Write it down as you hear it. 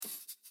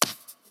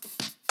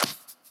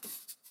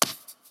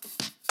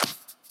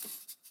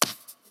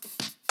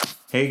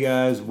Hey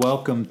guys,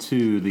 welcome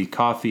to the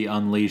Coffee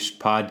Unleashed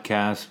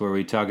podcast where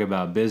we talk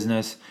about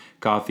business,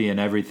 coffee,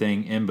 and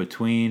everything in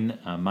between.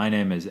 My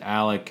name is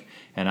Alec,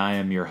 and I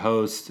am your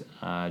host,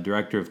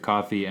 Director of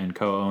Coffee and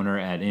co-owner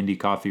at Indie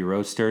Coffee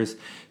Roasters.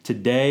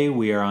 Today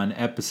we are on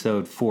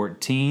episode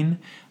 14,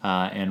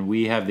 and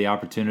we have the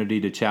opportunity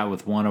to chat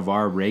with one of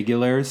our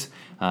regulars,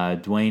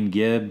 Dwayne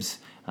Gibbs.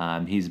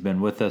 He's been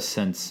with us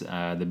since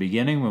the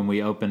beginning when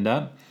we opened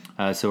up,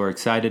 so we're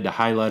excited to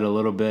highlight a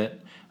little bit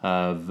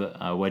of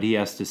what he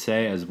has to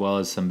say, as well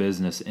as some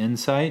business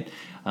insight.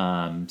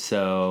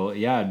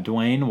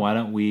 Dwayne, why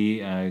don't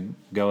we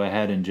go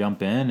ahead and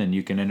jump in, and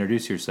you can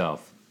introduce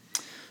yourself.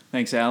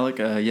 Thanks, Alec.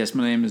 Yes,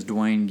 my name is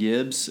Dwayne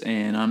Gibbs,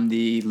 and I'm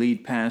the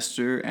lead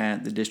pastor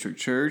at the District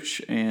Church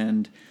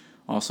and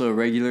also a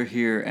regular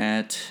here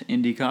at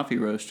Indie Coffee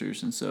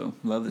Roasters, and so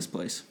love this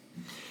place.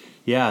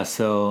 Yeah,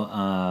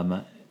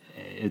 so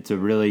it's a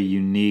really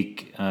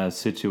unique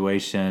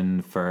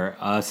situation for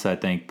us, I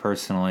think,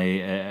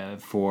 personally.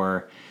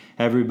 For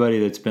everybody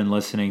that's been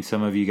listening,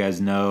 some of you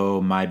guys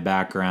know my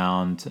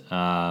background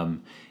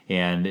and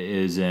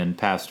is in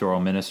pastoral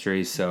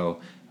ministry, so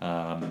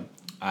I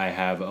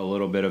have a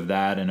little bit of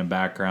that in a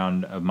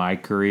background of my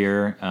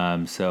career.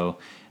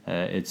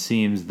 It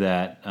seems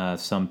that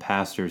some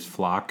pastors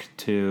flock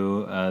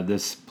to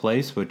this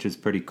place, which is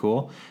pretty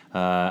cool.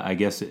 I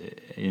guess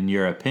in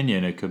your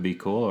opinion, it could be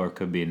cool or it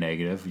could be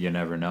negative. You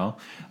never know.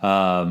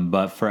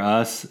 But for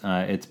us,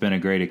 it's been a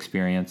great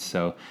experience.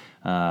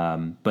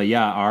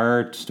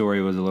 Our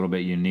story was a little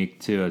bit unique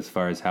too, as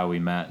far as how we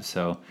met.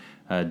 So,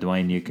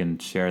 Dwayne, you can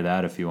share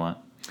that if you want.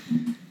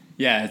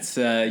 Yeah,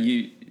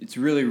 it's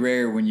really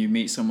rare when you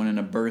meet someone in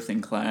a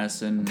birthing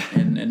class and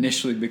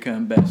initially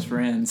become best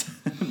friends.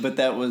 But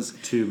that was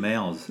two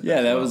males.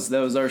 Yeah, that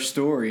was our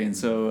story. And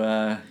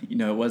so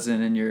it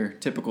wasn't in your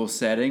typical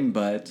setting,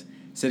 but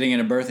sitting in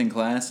a birthing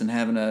class and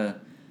having a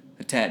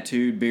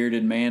tattooed,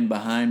 bearded man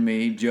behind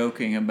me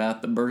joking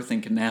about the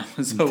birthing canal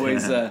was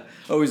always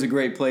a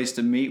great place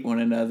to meet one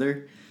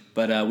another.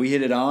 But we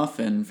hit it off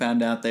and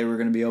found out they were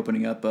going to be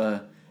opening up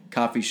a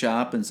coffee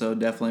shop, and so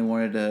definitely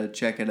wanted to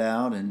check it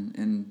out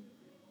and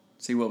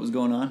see what was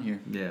going on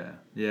here.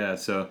 Yeah.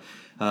 So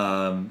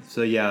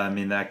I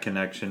mean, that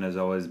connection has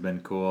always been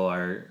cool.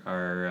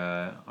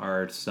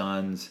 Our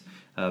sons,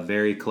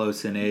 very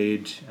close in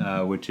age,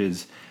 which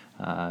is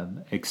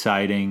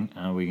exciting.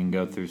 We can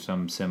go through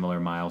some similar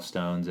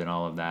milestones and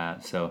all of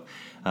that. So,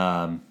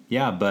 the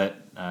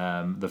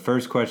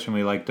first question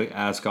we like to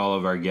ask all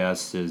of our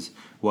guests is,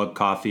 what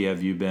coffee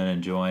have you been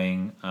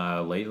enjoying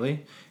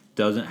lately?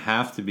 Doesn't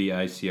have to be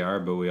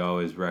ICR, but we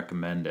always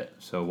recommend it.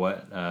 So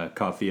what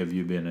coffee have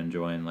you been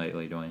enjoying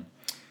lately, Dwayne?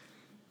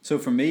 So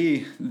for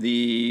me,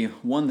 the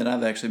one that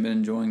I've actually been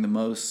enjoying the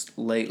most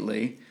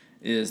lately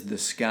is the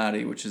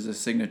Scotty, which is a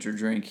signature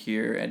drink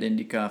here at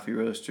Indie Coffee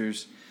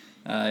Roasters.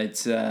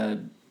 It's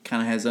kind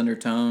of has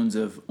undertones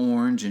of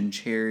orange and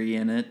cherry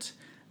in it,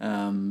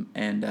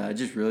 and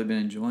just really been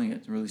enjoying it.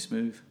 It's really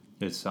smooth.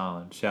 It's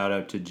solid. Shout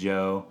out to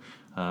Joe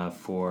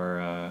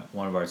for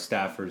one of our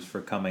staffers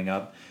for coming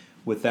up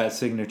with that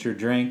signature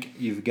drink.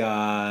 You've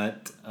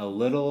got a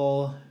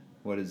little,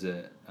 what is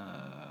it,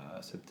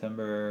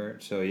 September.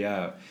 So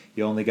yeah,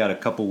 you only got a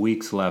couple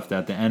weeks left.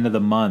 At the end of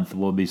the month,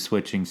 we'll be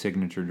switching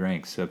signature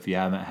drinks. So if you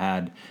haven't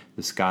had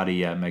the Scotty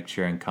yet, make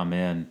sure and come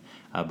in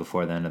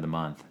before the end of the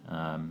month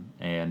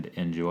and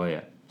enjoy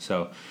it.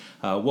 So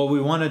what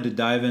we wanted to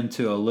dive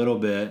into a little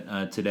bit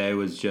today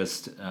was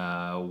just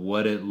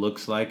what it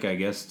looks like, I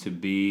guess, to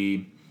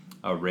be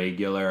a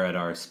regular at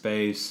our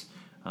space.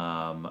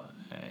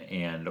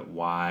 And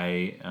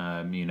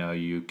why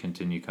you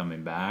continue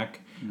coming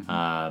back,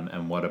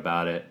 and what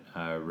about it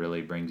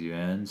really brings you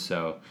in.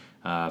 So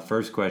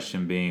first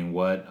question being,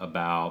 what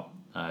about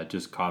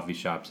just coffee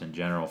shops in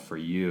general for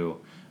you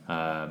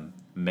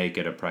make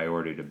it a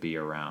priority to be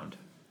around?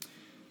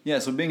 Yeah,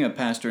 so being a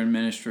pastor in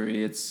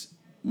ministry, it's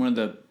one of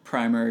the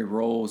primary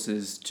roles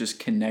is just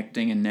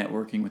connecting and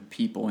networking with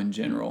people in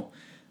general.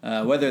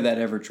 Whether that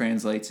ever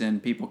translates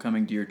in people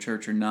coming to your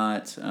church or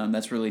not,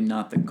 that's really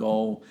not the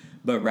goal,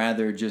 but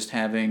rather just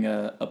having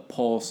a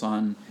pulse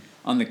on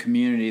the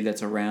community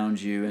that's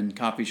around you. And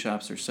coffee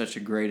shops are such a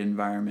great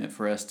environment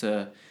for us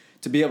to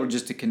be able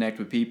just to connect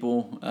with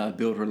people,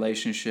 build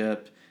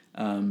relationship,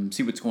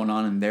 see what's going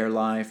on in their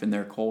life, in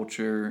their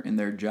culture, in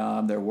their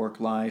job, their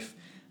work life,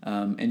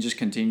 and just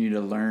continue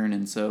to learn.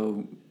 And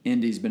so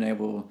Indie's been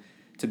able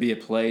to be a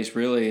place,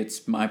 really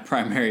it's my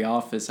primary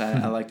office,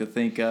 I like to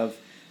think of,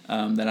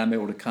 that I'm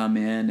able to come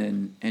in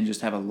and just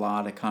have a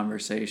lot of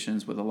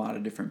conversations with a lot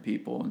of different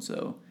people. And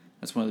so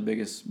that's one of the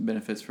biggest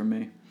benefits for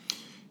me.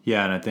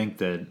 Yeah, and I think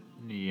that,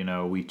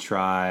 we've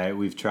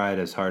tried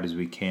as hard as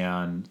we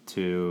can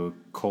to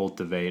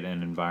cultivate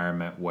an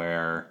environment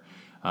where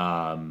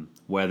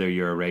whether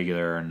you're a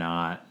regular or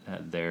not,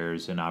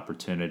 there's an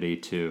opportunity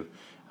to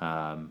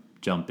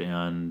jump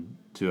in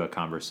to a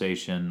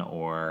conversation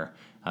or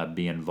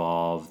be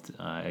involved.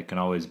 It can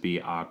always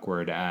be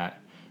awkward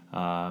at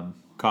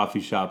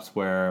coffee shops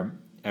where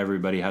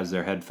everybody has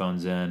their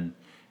headphones in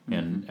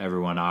and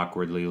everyone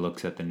awkwardly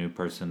looks at the new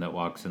person that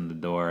walks in the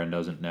door and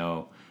doesn't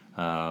know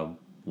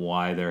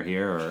why they're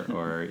here,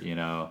 or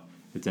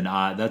it's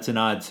that's an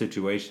odd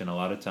situation a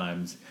lot of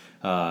times.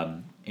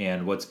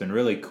 And what's been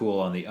really cool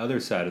on the other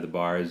side of the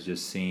bar is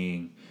just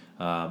seeing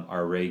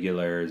our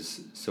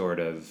regulars sort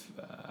of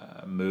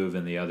move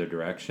in the other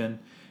direction.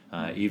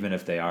 Even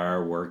if they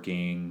are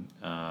working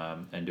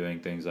and doing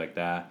things like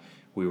that,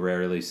 we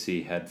rarely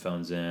see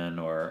headphones in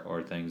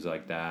or things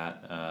like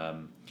that.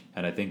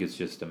 And I think it's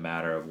just a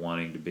matter of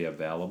wanting to be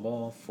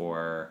available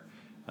for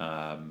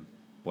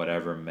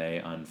whatever may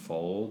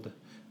unfold,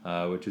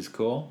 which is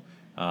cool.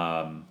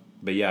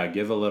 But yeah,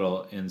 give a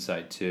little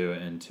insight too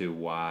into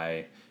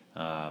why,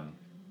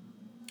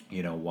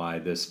 why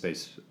this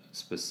space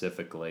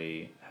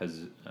specifically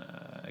has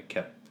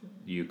kept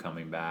you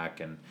coming back,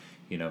 and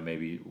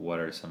maybe what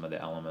are some of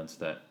the elements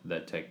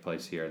that take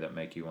place here that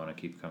make you want to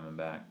keep coming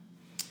back.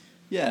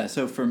 Yeah,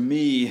 so for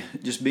me,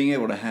 just being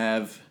able to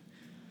have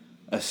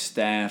a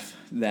staff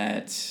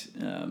that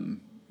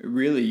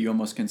really you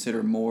almost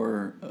consider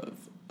more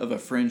of a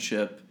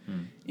friendship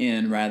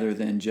in, rather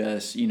than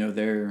just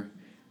they're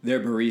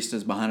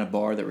baristas behind a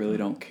bar that really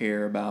don't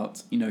care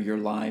about your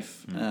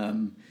life.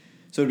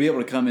 So to be able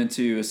to come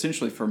into,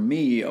 essentially for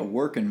me, a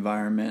work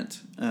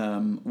environment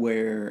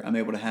where I'm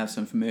able to have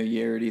some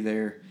familiarity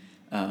there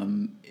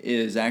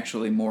is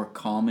actually more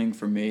calming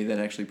for me. That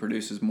actually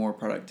produces more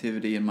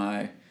productivity in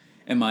my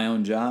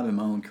own job, in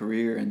my own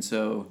career. And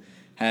so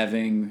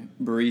having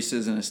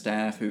baristas and a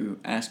staff who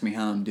ask me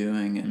how I'm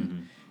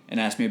doing and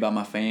ask me about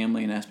my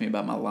family and ask me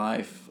about my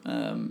life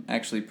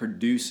actually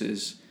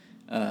produces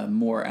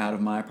more out of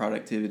my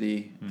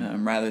productivity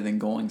rather than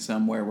going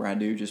somewhere where I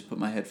do just put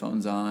my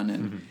headphones on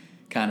and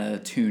kind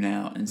of tune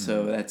out. And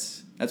so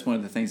that's one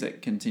of the things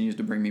that continues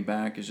to bring me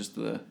back, is just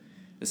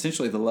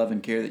essentially the love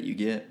and care that you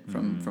get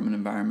from an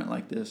environment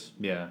like this.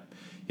 Yeah,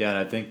 and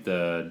I think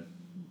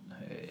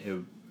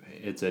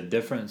it's a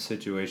different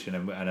situation,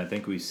 and I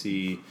think we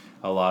see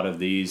a lot of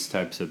these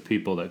types of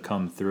people that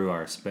come through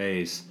our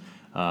space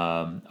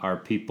are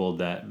people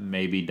that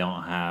maybe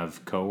don't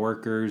have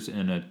coworkers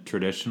in a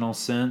traditional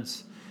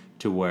sense,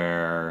 to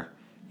where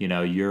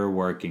you're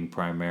working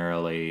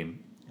primarily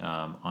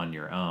on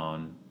your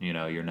own.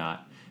 You're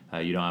not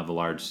you don't have a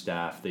large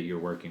staff that you're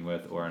working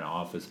with, or an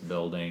office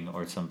building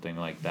or something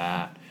like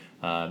that.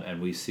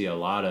 And we see a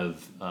lot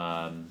of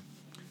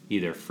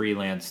either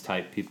freelance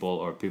type people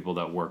or people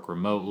that work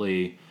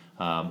remotely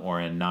or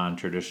in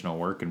non-traditional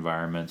work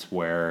environments,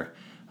 where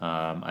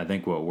I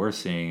think what we're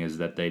seeing is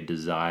that they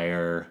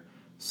desire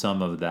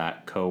some of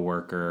that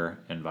coworker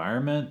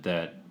environment,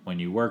 that when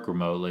you work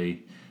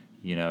remotely,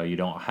 you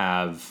don't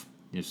have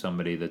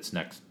somebody that's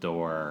next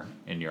door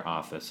in your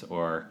office,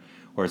 or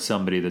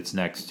somebody that's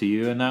next to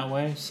you in that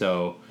way.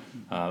 So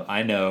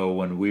I know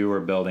when we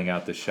were building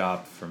out the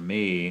shop for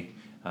me,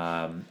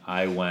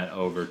 I went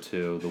over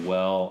to the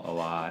Well a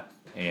lot,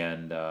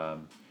 and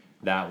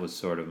that was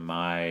sort of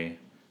my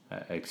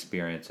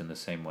experience in the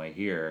same way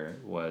here.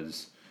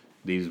 Was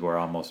these were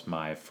almost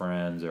my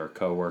friends or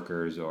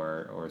coworkers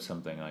or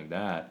something like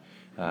that.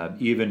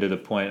 Even to the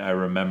point, I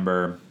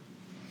remember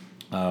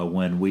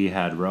when we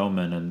had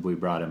Roman and we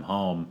brought him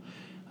home,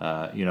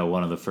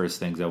 one of the first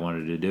things I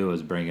wanted to do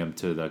was bring him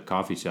to the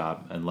coffee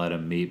shop and let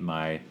him meet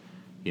my,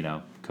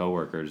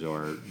 coworkers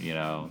or,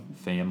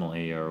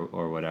 family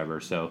or whatever.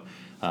 So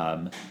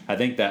I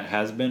think that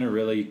has been a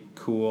really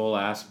cool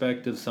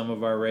aspect of some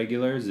of our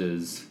regulars,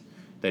 is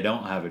they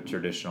don't have a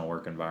traditional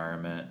work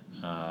environment.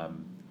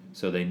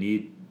 So they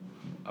need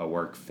a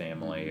work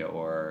family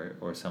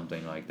or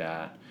something like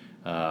that.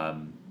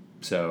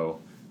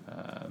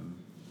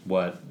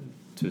 What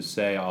to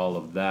say all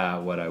of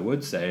that, what I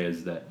would say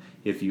is that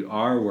if you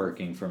are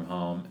working from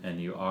home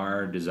and you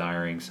are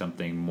desiring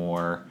something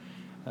more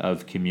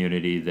of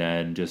community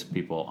than just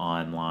people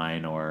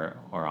online or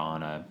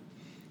on a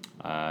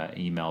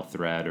email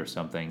thread or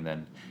something,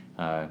 then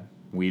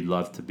we'd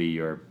love to be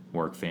your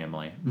work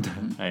family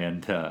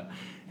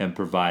and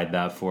provide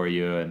that for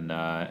you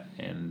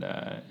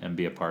and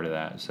be a part of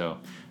that. So,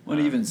 well,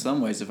 even in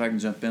some ways, if I can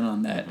jump in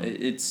on that,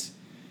 it's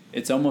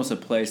almost a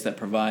place that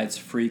provides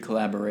free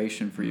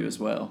collaboration for you as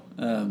well.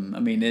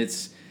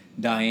 It's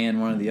Diane,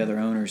 one of the other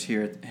owners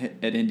here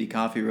at Indie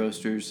Coffee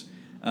Roasters,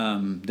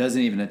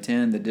 doesn't even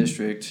attend the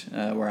district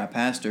where I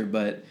pastor,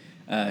 but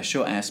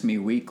she'll ask me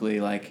weekly,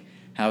 like,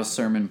 how's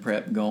sermon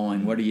prep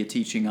going? What are you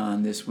teaching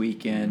on this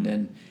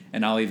weekend?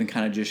 And I'll even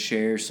kind of just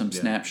share some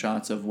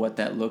snapshots of what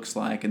that looks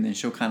like, and then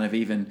she'll kind of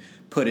even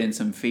put in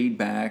some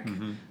feedback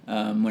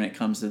when it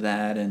comes to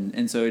that.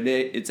 And so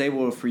it's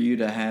able for you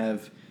to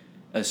have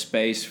a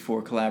space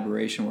for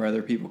collaboration where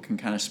other people can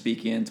kind of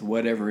speak into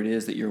whatever it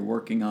is that you're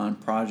working on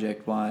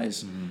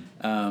project-wise,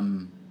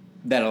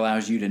 that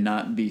allows you to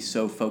not be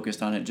so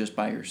focused on it just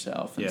by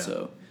yourself. And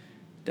so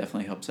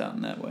definitely helps out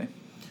in that way.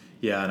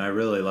 Yeah, and I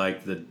really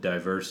like the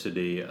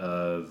diversity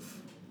of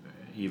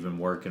even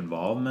work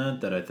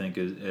involvement. That I think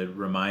it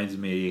reminds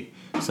me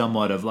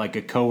somewhat of like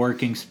a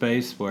co-working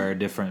space where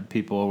different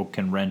people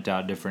can rent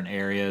out different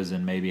areas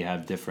and maybe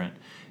have different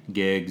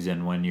gigs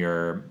and when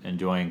you're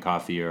enjoying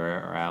coffee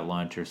or at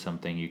lunch or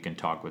something, you can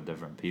talk with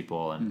different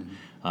people, and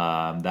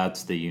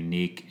that's the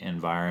unique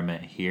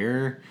environment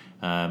here,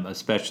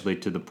 especially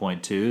to the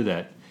point too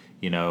that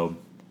we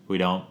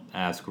don't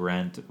ask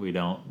rent, we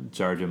don't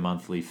charge a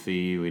monthly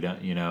fee, we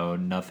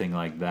don't nothing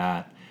like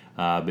that.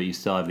 But you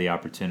still have the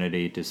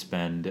opportunity to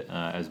spend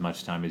as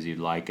much time as you'd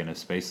like in a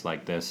space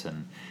like this,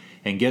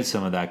 and get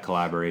some of that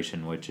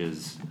collaboration, which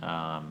is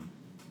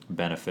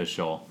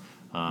beneficial.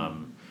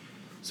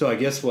 So I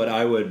guess what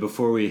I would,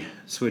 before we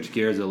switch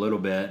gears a little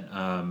bit,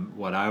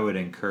 what I would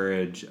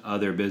encourage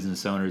other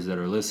business owners that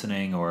are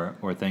listening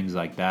or things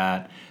like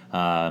that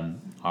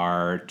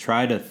are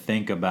try to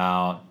think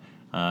about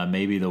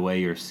maybe the way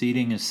your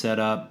seating is set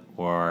up,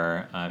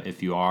 or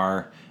if you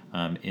are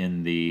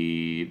in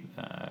the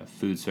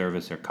food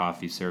service or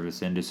coffee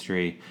service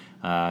industry,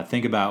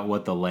 think about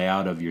what the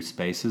layout of your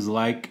space is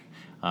like.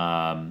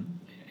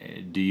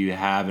 Do you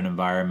have an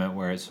environment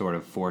where it sort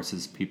of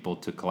forces people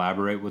to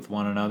collaborate with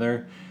one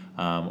another,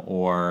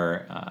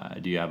 or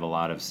do you have a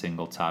lot of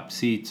single top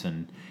seats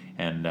and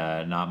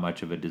not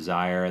much of a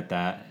desire at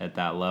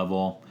that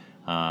level?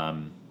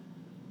 And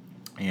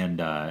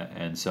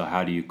so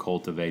how do you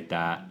cultivate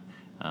that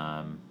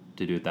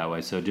to do it that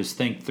way? So just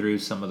think through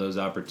some of those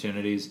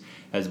opportunities,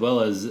 as well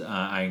as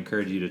I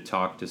encourage you to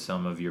talk to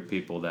some of your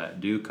people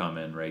that do come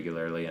in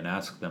regularly and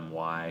ask them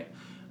why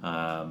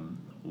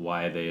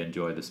they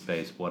enjoy the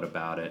space, what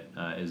about it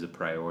is a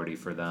priority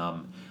for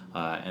them,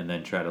 and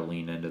then try to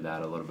lean into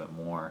that a little bit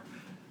more.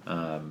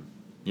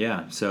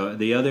 So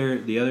the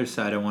other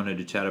side I wanted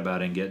to chat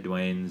about and get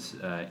Dwayne's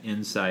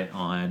insight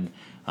on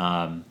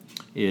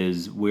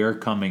is we're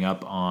coming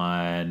up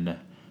on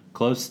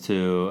close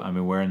to,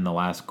 we're in the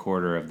last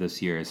quarter of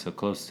this year, so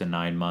close to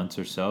 9 months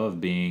or so of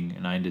being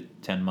 9 to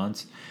 10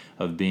 months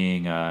of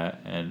being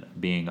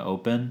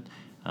open.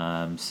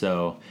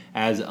 So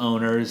as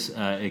owners,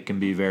 it can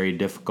be very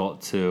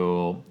difficult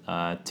to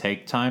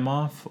take time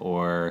off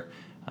or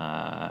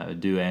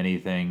do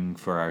anything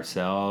for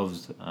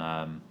ourselves,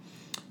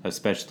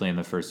 especially in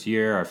the first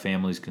year. Our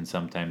families can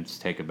sometimes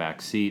take a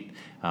back seat,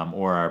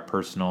 or our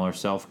personal or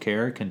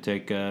self-care can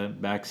take a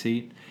back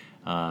seat.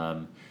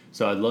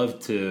 So I'd love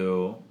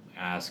to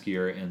ask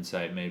your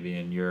insight, maybe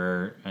in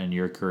your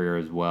career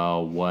as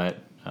well,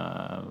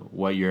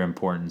 what your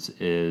importance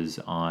is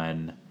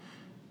on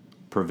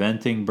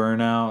preventing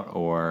burnout,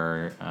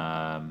 or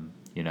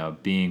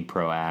being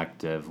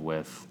proactive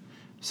with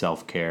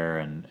self-care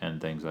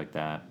and things like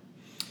that.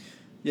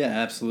 Yeah,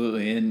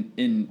 absolutely. And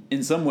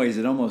in some ways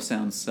it almost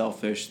sounds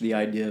selfish, the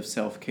idea of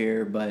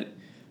self-care, but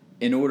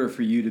in order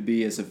for you to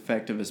be as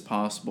effective as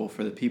possible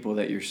for the people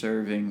that you're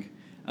serving,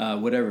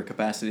 whatever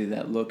capacity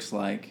that looks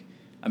like,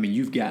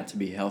 you've got to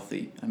be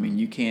healthy.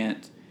 You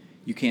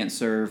can't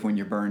serve when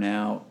you're burnt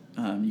out.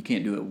 You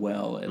can't do it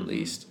well, at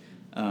least.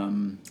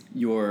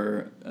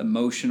 Your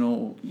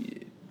emotional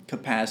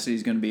capacity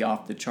is going to be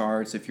off the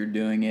charts if you're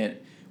doing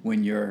it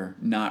when you're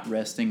not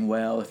resting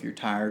well. If you're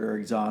tired or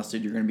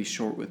exhausted, you're going to be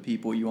short with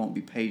people. You won't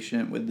be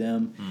patient with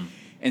them.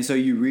 And so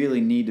you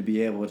really need to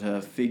be able to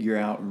figure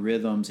out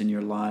rhythms in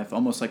your life,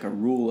 almost like a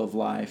rule of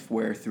life,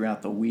 where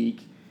throughout the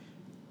week,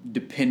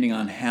 depending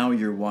on how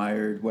you're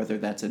wired, whether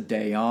that's a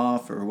day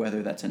off or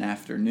whether that's an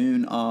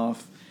afternoon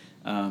off,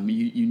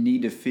 you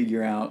need to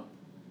figure out,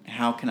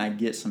 how can I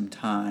get some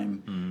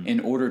time in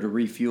order to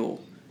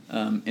refuel,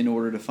 in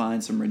order to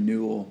find some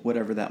renewal,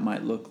 whatever that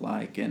might look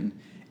like, and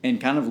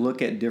kind of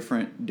look at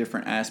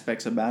different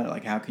aspects about it,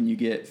 like how can you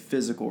get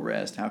physical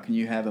rest, how can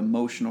you have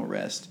emotional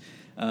rest,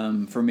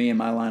 for me in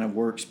my line of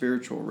work,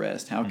 spiritual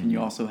rest, how can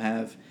you also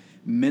have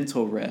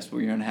mental rest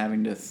where you're not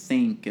having to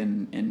think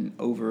and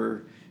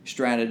over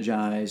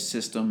strategize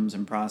systems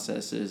and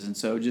processes, and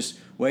so just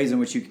ways in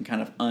which you can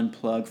kind of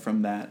unplug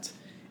from that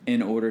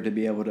in order to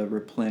be able to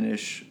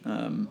replenish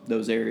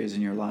those areas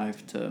in your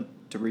life to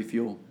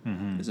refuel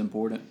is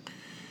important.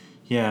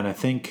 Yeah, and I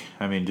think,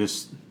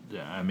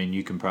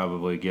 you can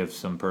probably give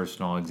some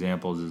personal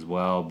examples as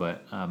well,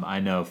 but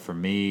I know for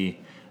me,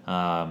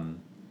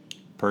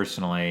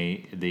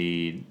 personally,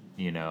 the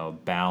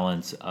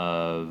balance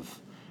of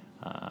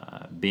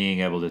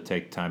being able to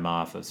take time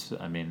off,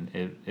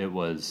 it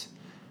was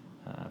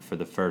for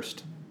the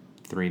first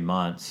 3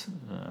 months,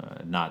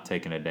 not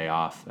taking a day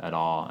off at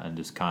all, and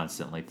just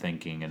constantly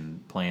thinking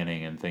and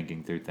planning and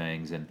thinking through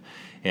things, and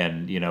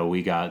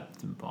we got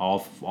all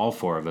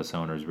four of us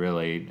owners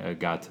really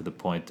got to the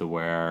point to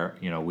where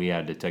we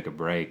had to take a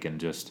break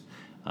and just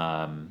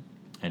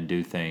and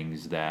do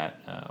things that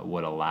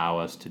would allow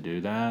us to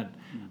do that,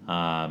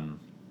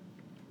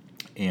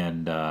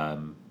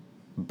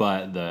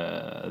 but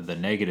the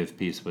negative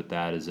piece with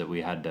that is that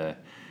we had to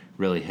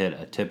really hit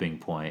a tipping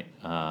point,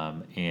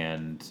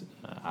 and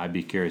I'd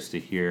be curious to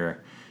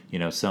hear,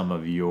 some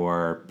of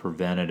your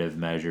preventative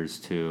measures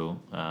to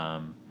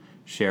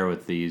share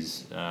with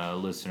these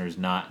listeners.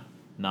 Not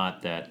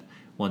that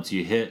once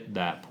you hit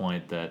that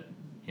point that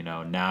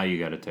now you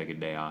got to take a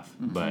day off,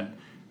 but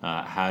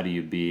how do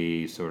you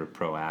be sort of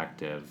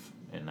proactive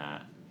in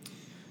that?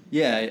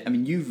 Yeah, I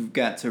mean, you've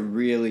got to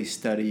really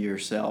study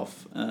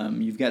yourself.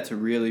 You've got to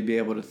really be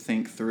able to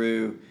think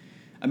through,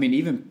 I mean,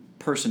 even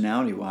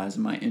personality-wise,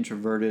 am I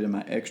introverted, am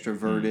I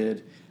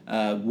extroverted?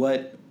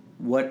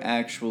 What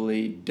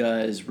actually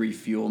does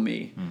refuel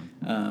me?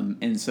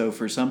 And so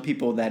for some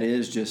people, that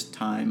is just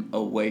time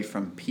away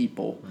from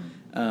people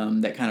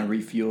that kind of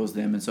refuels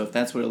them. And so if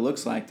that's what it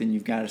looks like, then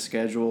you've got to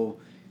schedule,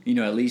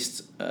 at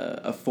least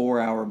a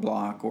 4-hour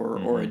block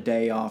or a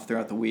day off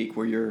throughout the week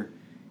where you're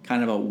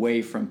kind of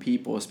away from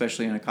people,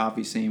 especially in a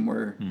coffee scene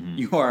where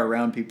you are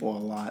around people a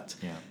lot.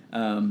 Yeah.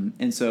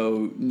 And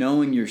so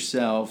knowing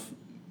yourself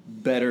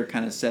better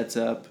kind of sets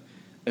up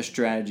a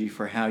strategy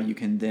for how you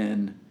can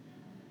then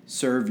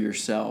serve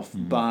yourself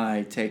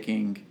by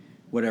taking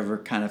whatever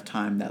kind of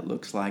time that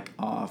looks like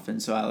off.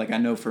 And so I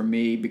know for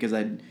me, because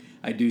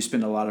I do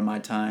spend a lot of my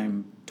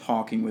time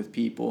talking with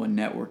people and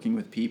networking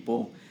with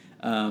people,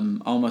 I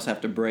almost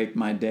have to break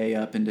my day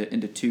up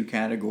into two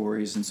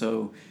categories. And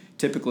so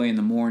typically in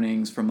the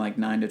mornings from like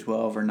 9 to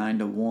 12 or 9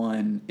 to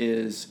 1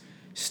 is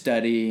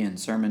study and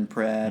sermon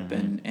prep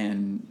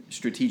and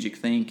strategic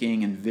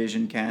thinking and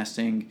vision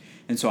casting.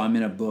 And so I'm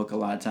in a book a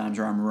lot of times,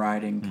 or I'm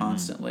writing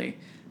constantly.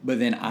 But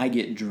then I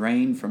get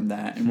drained from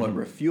that, and what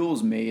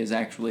refuels me is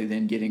actually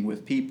then getting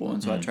with people.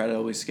 And so I try to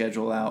always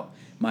schedule out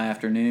my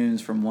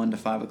afternoons from 1 to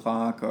 5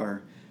 o'clock,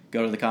 or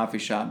go to the coffee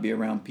shop, be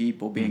around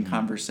people, be in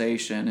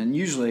conversation. And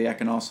usually I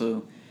can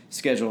also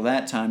schedule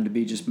that time to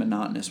be just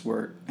monotonous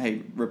work.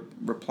 Hey,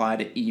 reply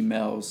to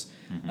emails,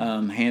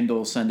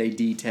 handle Sunday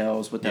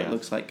details, what that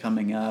looks like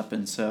coming up.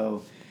 And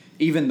so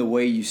even the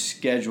way you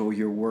schedule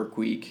your work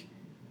week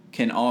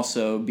can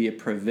also be a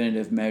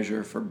preventative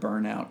measure for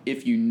burnout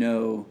if you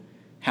know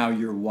how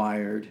you're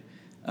wired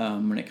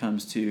when it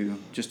comes to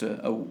just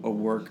a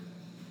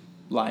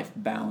work-life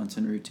balance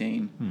and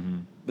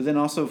routine. But then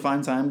also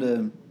find time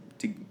to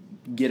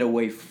get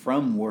away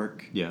from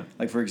work. Yeah.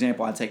 Like, for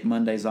example, I take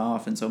Mondays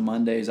off, and so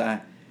Mondays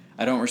I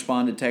don't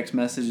respond to text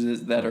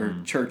messages that are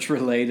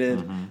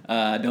church-related.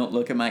 I don't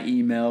look at my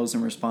emails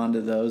and respond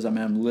to those. I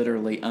mean, I'm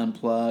literally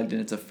unplugged,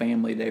 and it's a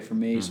family day for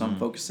me, so I'm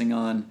focusing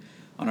on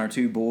our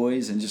two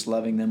boys and just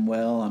loving them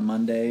well on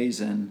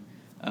Mondays, and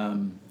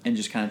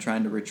just kind of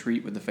trying to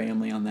retreat with the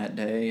family on that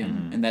day,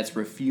 and that's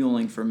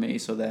refueling for me,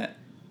 so that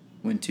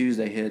when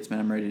Tuesday hits,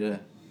 man, I'm ready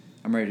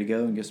to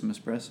go and get some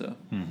espresso.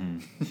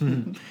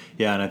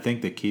 Yeah, and I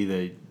think the key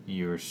that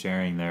you were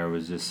sharing there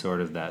was just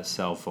sort of that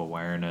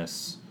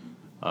self-awareness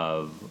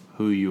of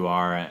who you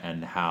are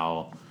and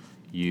how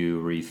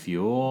you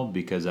refuel,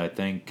 because I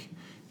think,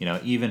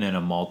 even in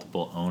a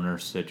multiple owner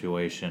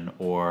situation,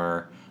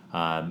 or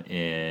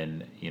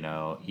in,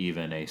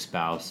 even a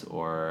spouse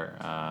or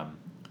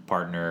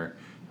partner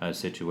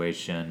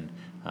situation,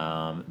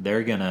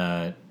 they're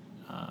gonna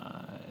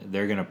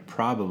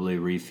probably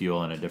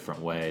refuel in a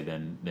different way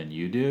than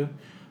you do,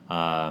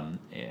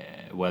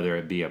 whether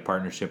it be a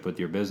partnership with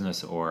your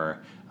business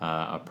or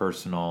a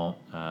personal,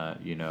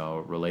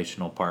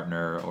 relational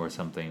partner or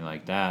something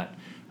like that.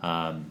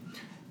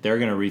 They're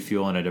going to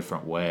refuel in a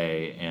different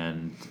way,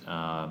 and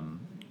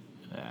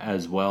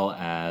as well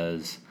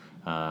as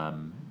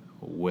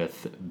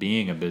with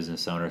being a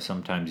business owner,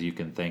 sometimes you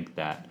can think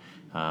that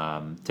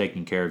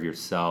taking care of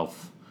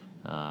yourself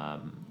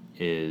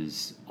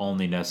is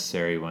only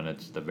necessary when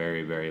it's the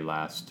very, very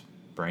last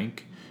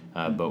brink.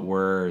 But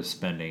we're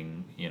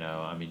spending,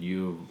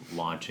 you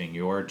launching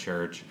your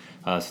church,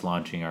 us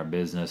launching our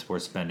business, we're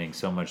spending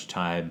so much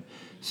time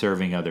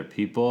serving other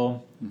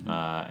people,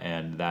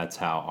 and that's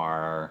how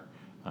our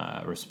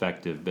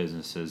respective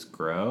businesses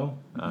grow.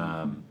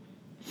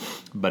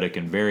 But it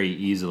can very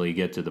easily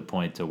get to the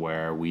point to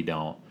where we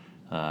don't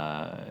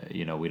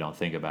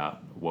think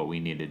about what we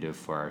need to do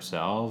for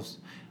ourselves.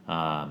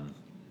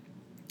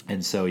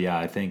 And so,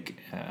 I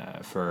think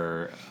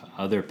for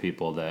other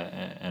people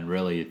and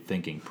really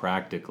thinking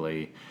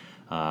practically,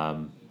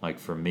 like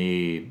for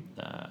me,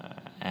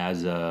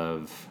 as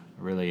of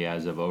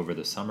over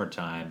the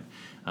summertime,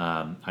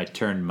 I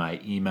turned my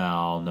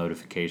email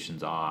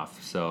notifications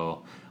off.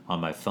 So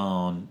on my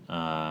phone,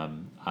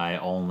 I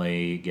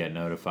only get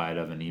notified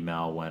of an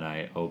email when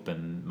I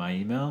open my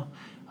email.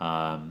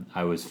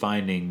 I was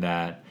finding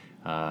that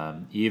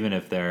even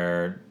if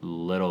they're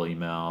little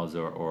emails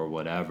or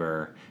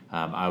whatever,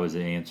 I was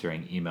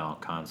answering email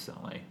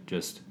constantly,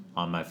 just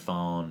on my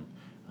phone,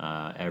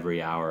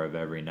 every hour of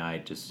every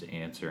night, just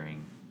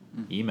answering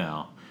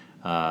email.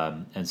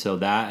 And so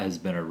that has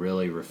been a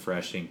really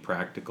refreshing,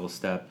 practical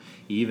step,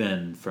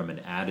 even from an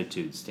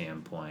attitude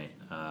standpoint,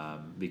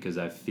 because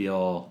I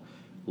feel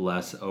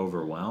less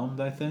overwhelmed,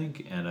 I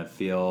think, and I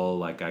feel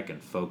like I can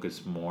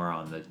focus more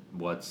on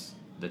what's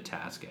the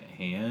task at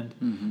hand,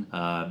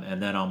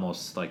 and then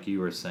almost like you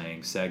were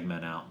saying,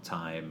 segment out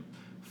time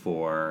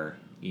for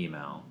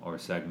email, or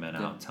segment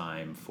out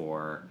time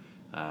for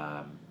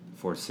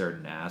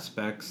certain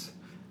aspects,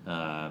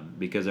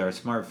 because our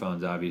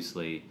smartphones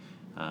obviously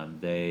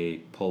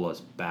they pull us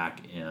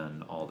back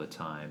in all the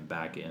time,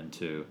 back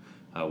into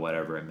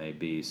whatever it may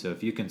be. So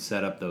if you can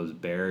set up those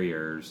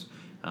barriers,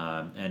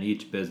 and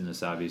each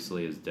business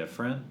obviously is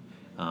different,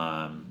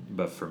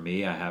 But for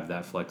me, I have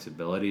that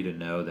flexibility to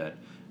know that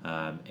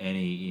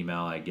any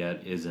email I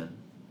get isn't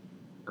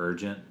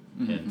urgent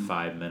in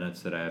 5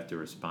 minutes that I have to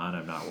respond.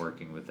 I'm not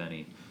working with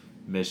any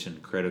mission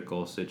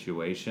critical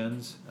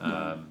situations.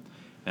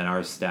 And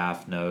our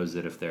staff knows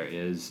that if there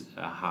is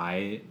a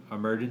high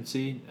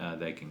emergency,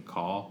 they can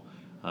call.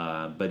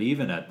 But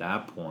even at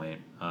that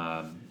point,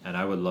 and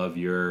I would love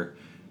your,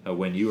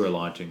 when you were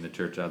launching the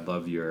church, I'd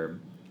love your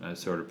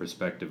sort of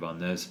perspective on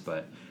this,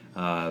 but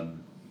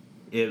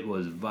it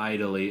was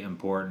vitally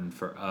important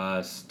for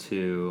us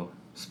to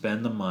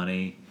spend the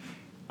money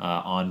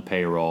on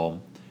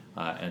payroll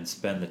and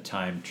spend the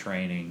time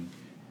training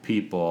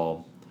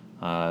people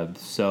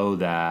so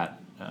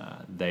that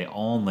they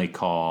only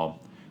call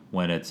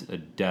when it's a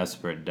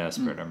desperate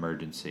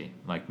emergency.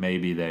 Like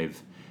maybe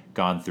they've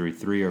gone through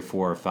 3 or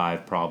 4 or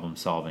 5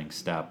 problem-solving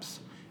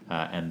steps,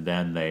 and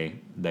then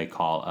they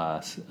call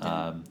us.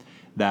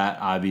 That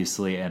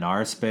obviously in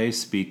our space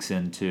speaks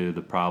into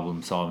the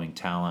problem-solving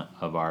talent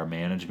of our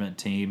management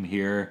team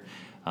here,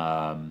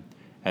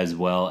 as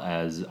well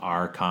as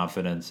our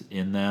confidence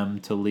in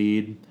them to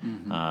lead.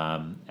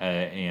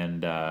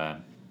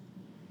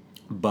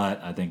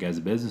 But I think as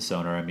a business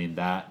owner, I mean,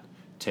 that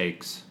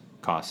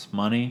costs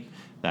money,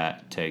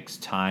 that takes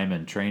time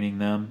and training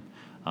them,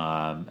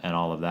 and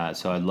all of that.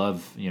 So I'd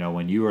love,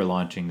 when you were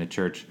launching the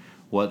church,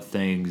 what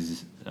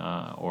things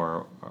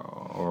or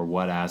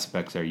what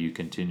aspects are you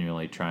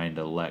continually trying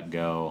to let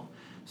go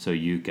so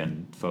you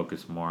can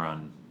focus more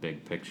on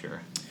big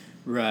picture?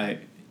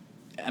 Right.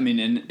 I mean,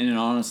 and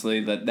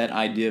honestly, that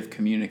idea of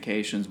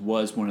communications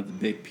was one of the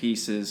big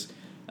pieces,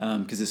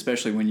 because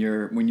especially when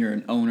you're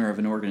an owner of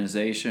an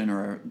organization,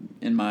 or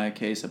in my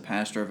case, a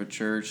pastor of a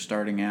church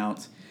starting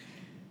out,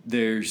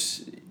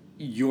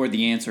 you're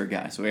the answer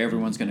guy. So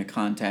everyone's going to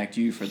contact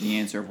you for the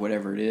answer of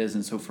whatever it is.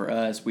 And so for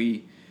us,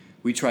 we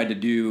tried to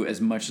do as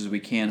much as we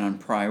can on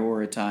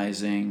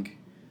prioritizing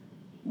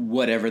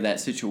whatever that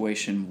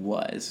situation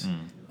was.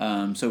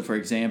 So for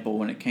example,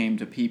 when it came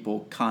to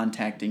people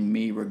contacting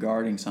me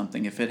regarding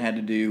something, if it had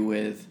to do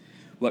with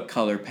what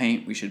color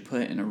paint we should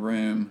put in a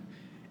room,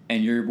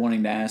 and you're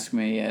wanting to ask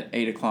me at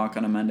 8 o'clock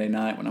on a Monday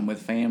night when I'm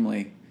with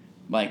family,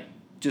 like,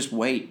 just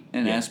wait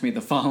and ask me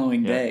the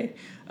following day.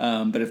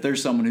 But if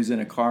there's someone who's in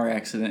a car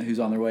accident who's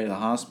on their way to the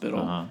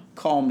hospital,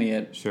 call me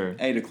at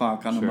 8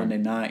 o'clock on a Monday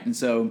night. And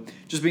so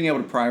just being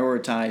able to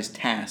prioritize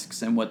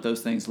tasks and what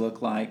those things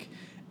look like,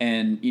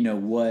 and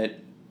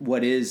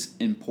what is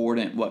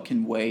important, what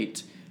can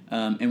wait,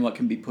 and what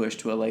can be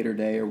pushed to a later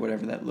day or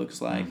whatever that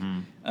looks like.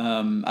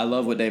 I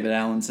love what David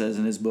Allen says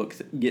in his book,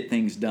 Get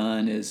Things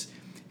Done,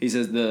 he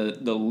says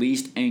the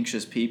least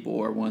anxious people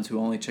are ones who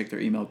only check their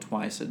email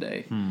twice a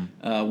day,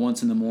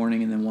 once in the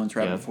morning and then once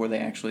right before they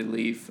actually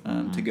leave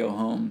to go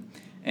home.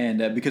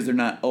 And because they're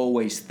not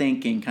always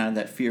thinking kind of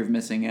that fear of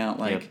missing out,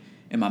 like,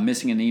 am I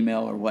missing an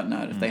email or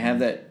whatnot? If they have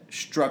that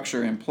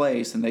structure in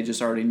place and they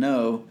just already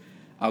know,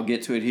 I'll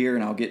get to it here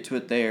and I'll get to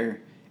it there.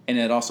 And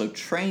it also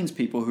trains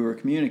people who are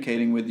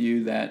communicating with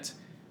you that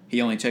he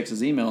only checks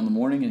his email in the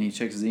morning and he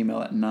checks his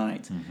email at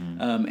night.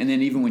 And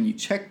then even when you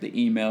check the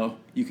email,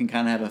 you can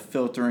kind of have a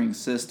filtering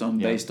system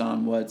based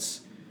on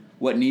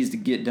what needs to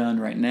get done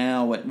right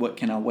now, what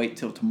can I wait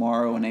till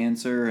tomorrow and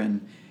answer.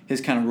 And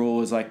his kind of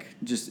rule is like,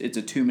 just, it's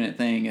a 2-minute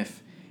thing.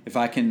 If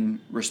I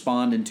can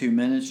respond in 2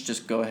 minutes,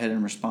 just go ahead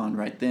and respond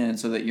right then,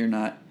 so that you're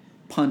not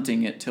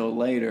punting it till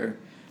later.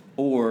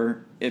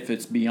 Or if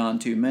it's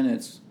beyond 2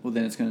 minutes, well,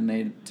 then it's going to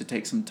need to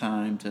take some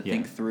time to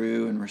think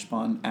through and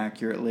respond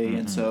accurately.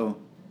 And so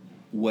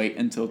wait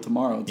until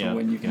tomorrow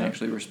when you can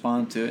actually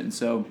respond to it. And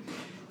so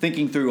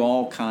thinking through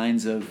all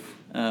kinds of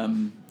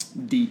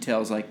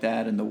details like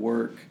that in the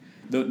work,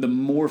 the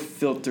more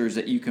filters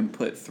that you can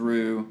put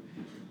through,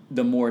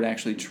 the more it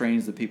actually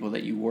trains the people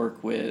that you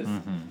work with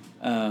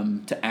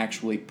to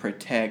actually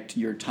protect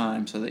your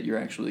time, so that you're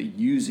actually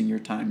using your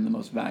time in the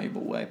most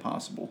valuable way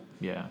possible.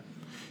 Yeah,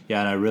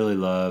 and I really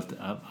loved,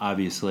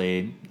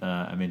 obviously,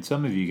 I mean,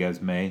 some of you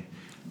guys may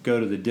go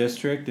to the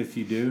district. If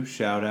you do,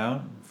 shout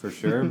out for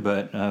sure.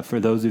 But for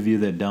those of you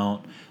that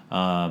don't,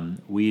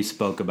 we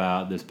spoke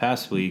about this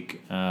past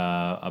week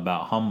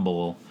about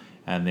humble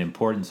and the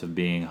importance of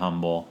being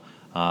humble.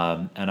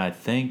 And I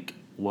think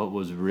what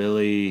was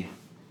really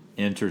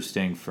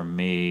interesting for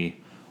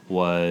me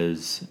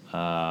was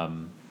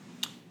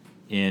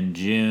in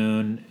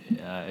June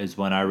is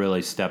when I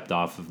really stepped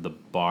off of the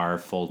bar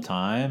full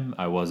time.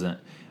 I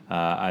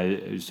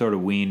sort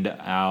of weaned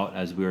out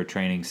as we were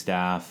training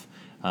staff.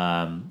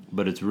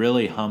 But it's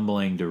really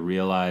humbling to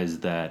realize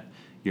that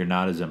you're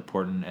not as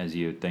important as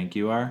you think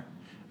you are.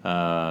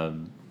 That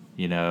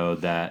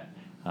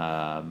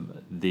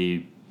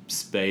the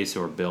space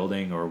or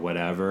building or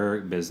whatever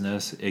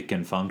business, it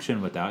can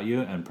function without you,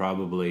 and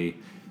probably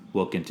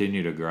will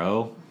continue to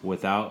grow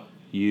without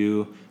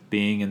you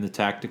being in the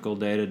tactical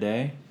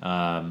day-to-day.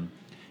 And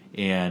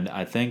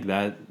I think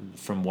that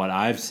from what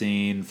I've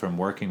seen from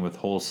working with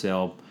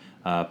wholesale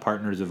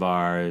partners of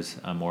ours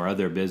or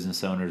other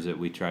business owners that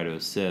we try to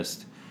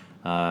assist,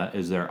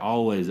 is they're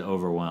always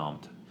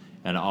overwhelmed.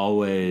 and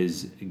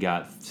always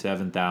got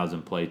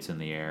 7,000 plates in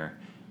the air.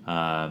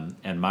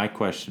 And my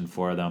question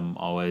for them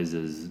always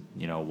is,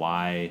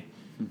 why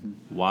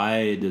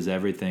does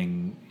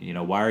everything,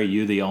 why are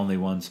you the only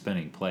one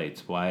spinning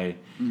plates? Why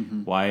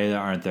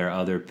aren't there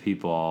other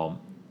people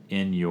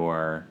in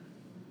your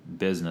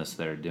business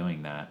that are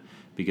doing that?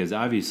 Because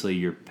obviously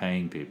you're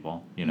paying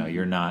people.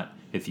 You're not.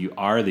 If you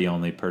are the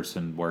only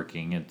person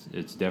working,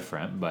 it's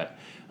different. But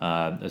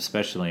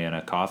especially in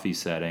a coffee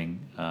setting,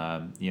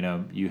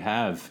 you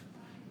have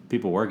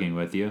people working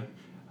with you.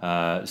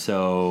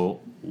 So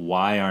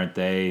why aren't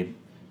they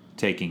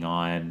taking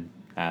on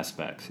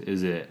aspects?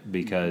 Is it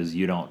because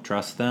you don't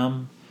trust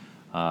them,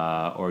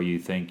 or you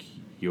think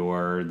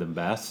you're the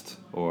best,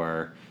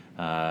 or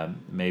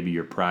maybe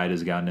your pride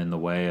has gotten in the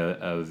way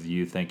of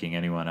you thinking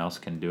anyone else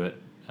can do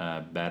it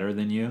better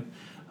than you?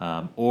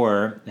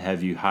 Or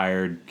have you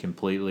hired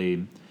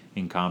completely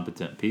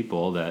incompetent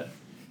people that,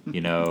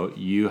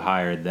 you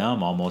hired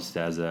them almost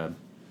as a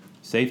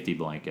safety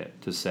blanket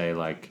to say,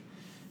 like,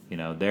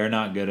 they're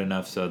not good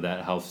enough, so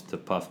that helps to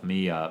puff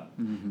me up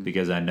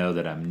because I know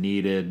that I'm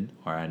needed,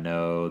 or I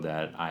know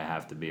that I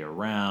have to be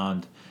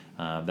around.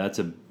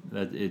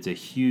 It's a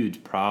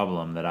huge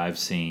problem that I've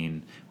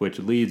seen, which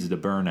leads to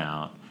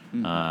burnout,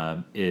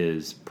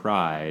 is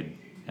pride,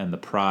 and the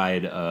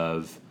pride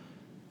of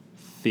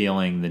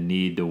feeling the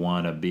need to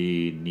want to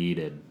be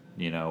needed,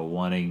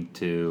 wanting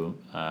to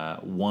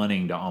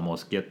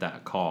almost get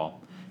that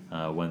call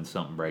when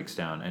something breaks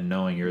down, and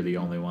knowing you're the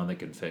only one that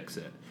can fix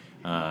it.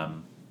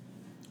 And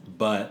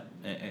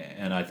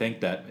I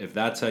think that if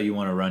that's how you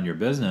want to run your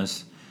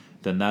business,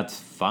 then that's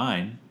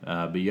fine.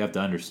 But you have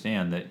to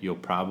understand that you'll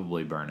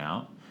probably burn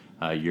out.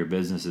 Your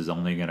business is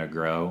only going to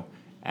grow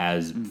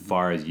as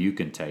far as you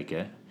can take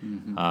it.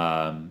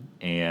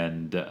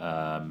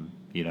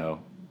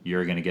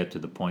 You're going to get to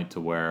the point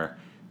to where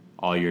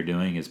all you're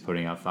doing is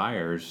putting out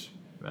fires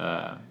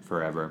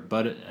forever.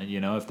 But,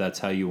 if that's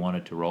how you want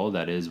it to roll,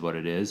 that is what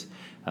it is.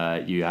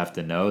 You have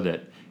to know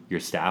that your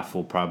staff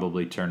will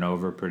probably turn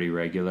over pretty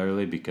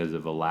regularly because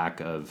of a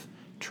lack of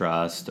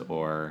trust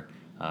or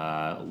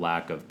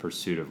lack of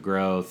pursuit of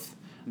growth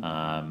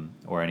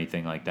or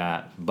anything like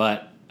that.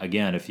 But,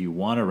 again, if you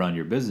want to run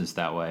your business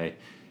that way,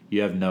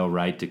 you have no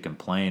right to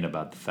complain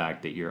about the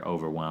fact that you're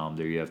overwhelmed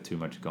or you have too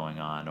much going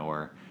on,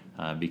 or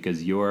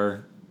because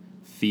you're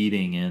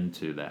feeding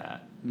into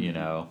that,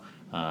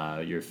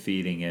 you're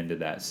feeding into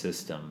that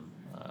system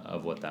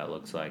of what that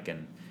looks like.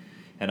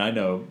 And I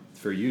know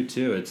for you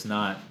too, it's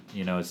not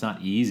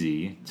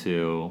easy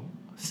to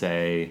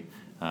say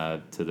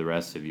to the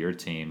rest of your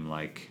team,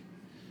 like,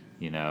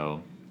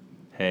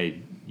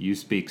 hey, you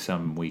speak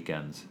some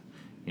weekends,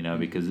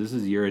 because this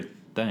is your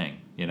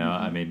thing,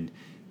 I mean,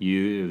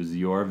 it was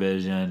your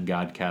vision,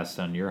 God cast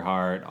on your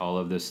heart, all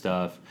of this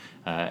stuff.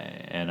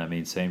 And I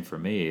mean, same for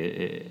me.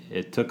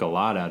 It took a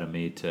lot out of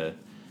me to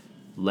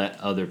let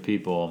other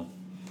people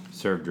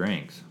serve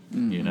drinks,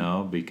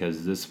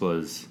 because this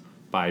was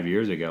 5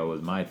 years ago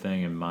was my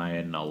thing and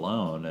mine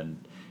alone.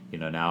 And,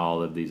 now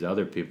all of these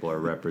other people are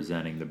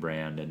representing the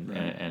brand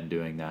and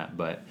doing that.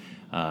 But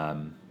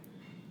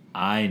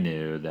I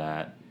knew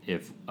that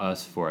if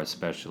us four,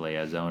 especially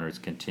as owners,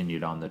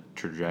 continued on the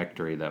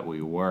trajectory that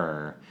we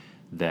were,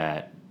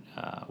 that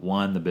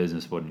one, the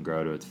business wouldn't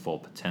grow to its full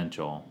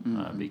potential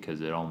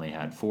because it only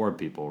had 4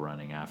 people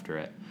running after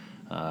it,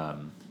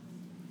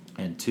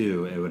 and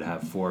 2, it would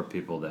have 4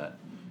 people that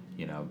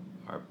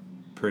are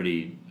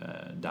pretty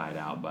died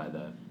out by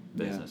the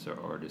business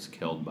or just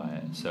killed by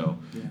it. So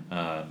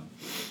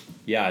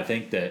I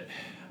think that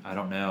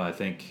I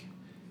think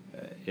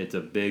it's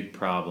a big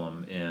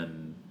problem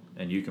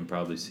and you can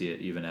probably see it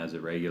even as a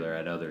regular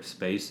at other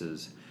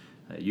spaces.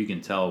 You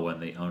can tell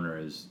when the owner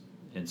is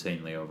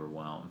insanely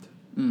overwhelmed,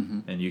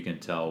 and you can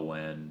tell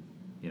when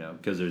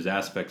because there's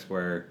aspects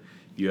where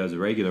you as a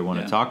regular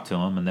want to talk to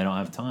them and they don't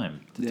have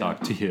time to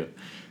talk to you.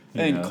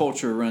 And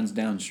culture runs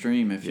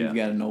downstream. If you've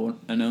got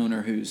an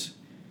owner who's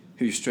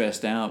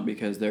stressed out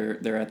because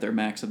they're at their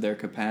max of their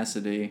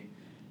capacity,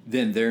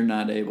 then they're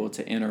not able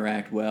to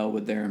interact well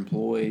with their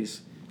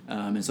employees,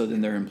 and so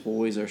then their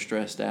employees are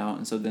stressed out,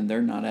 and so then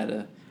they're not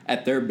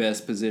at their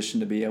best position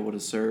to be able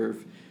to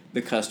serve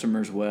the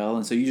customers well,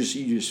 and so you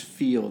just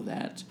feel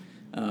that.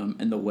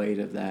 And the weight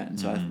of that. And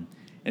so, and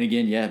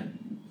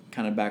again,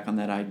 kind of back on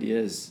that idea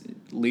is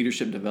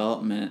leadership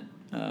development.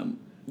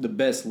 The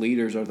best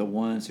leaders are the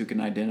ones who can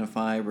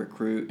identify,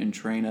 recruit, and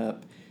train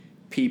up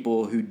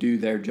people who do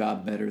their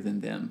job better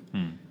than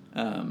them.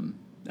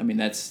 I mean,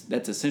 that's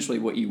essentially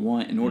what you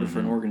want in order for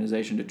an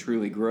organization to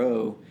truly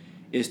grow,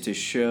 is to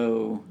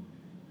show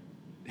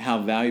how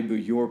valuable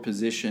your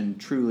position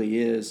truly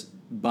is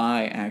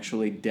by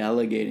actually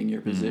delegating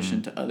your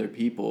position to other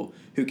people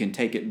who can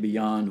take it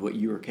beyond what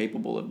you are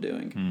capable of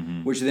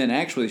doing, which then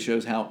actually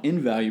shows how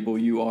invaluable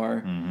you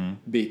are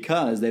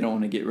because they don't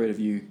want to get rid of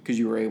you because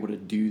you were able to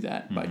do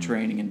that by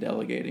training and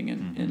delegating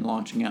and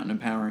launching out and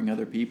empowering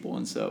other people.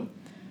 And so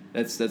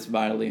that's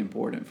vitally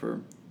important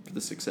for the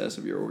success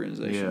of your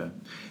organization. Yeah,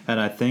 and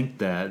I think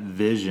that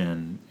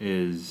vision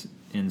is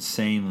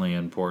insanely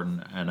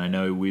important, and I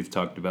know we've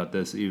talked about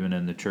this even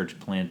in the church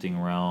planting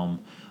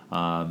realm,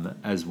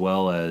 as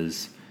well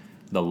as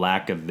the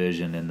lack of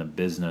vision in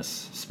the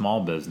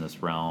small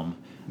business realm.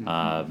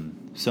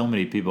 So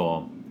many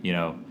people,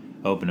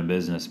 open a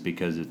business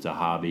because it's a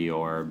hobby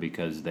or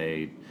because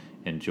they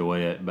enjoy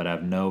it, but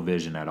have no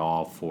vision at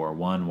all for,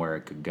 one, where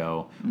it could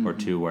go, or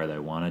two, where they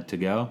want it to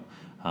go.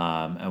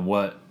 And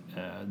what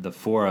the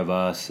four of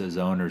us as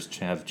owners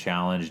have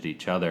challenged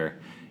each other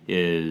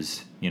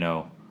is,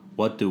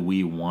 what do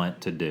we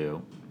want to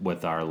do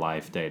with our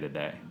life day to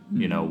day?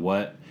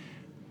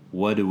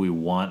 What do we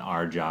want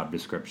our job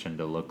description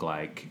to look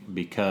like?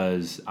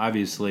 Because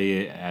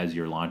obviously, as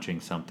you're launching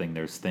something,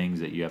 there's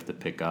things that you have to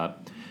pick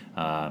up,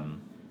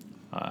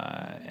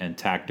 and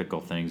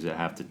tactical things that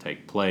have to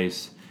take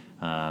place.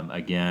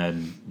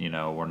 Again,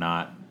 we're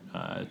not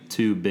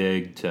too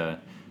big to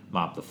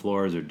mop the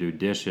floors or do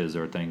dishes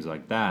or things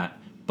like that,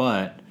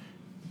 but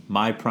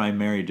my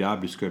primary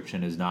job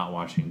description is not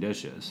washing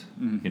dishes.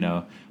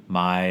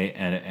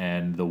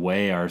 And the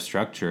way our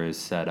structure is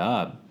set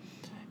up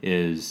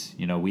is,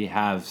 we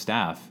have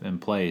staff in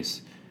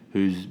place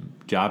whose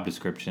job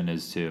description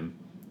is to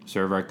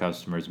serve our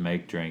customers,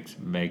 make drinks,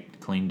 make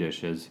clean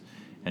dishes,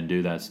 and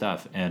do that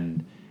stuff.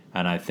 And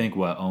I think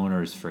what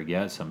owners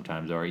forget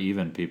sometimes, or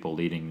even people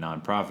leading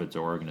nonprofits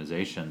or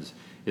organizations,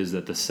 is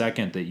that the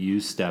second that you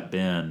step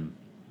in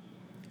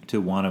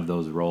to one of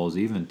those roles,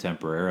 even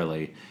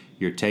temporarily,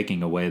 you're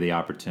taking away the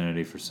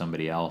opportunity for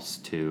somebody else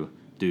to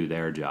do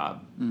their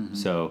job.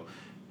 So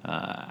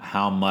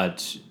how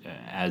much,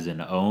 as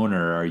an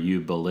owner, are you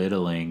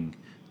belittling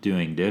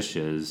doing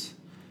dishes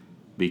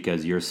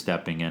because you're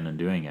stepping in and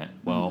doing it?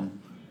 Well,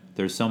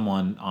 there's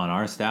someone on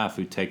our staff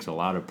who takes a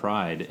lot of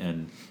pride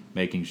in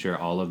making sure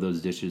all of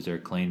those dishes are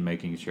clean,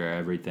 making sure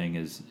everything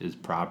is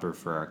proper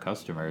for our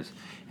customers.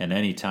 And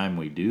anytime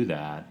we do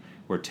that,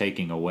 we're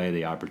taking away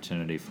the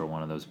opportunity for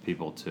one of those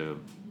people to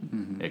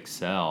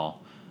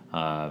excel.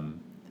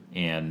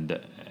 And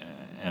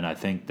I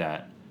think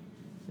that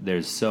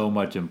there's so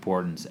much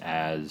importance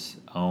as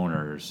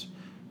owners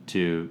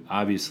to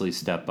obviously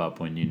step up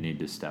when you need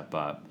to step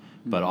up,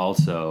 but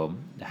also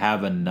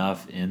have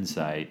enough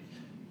insight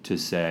to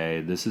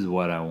say, this is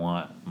what I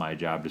want my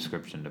job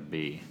description to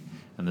be,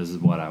 and this is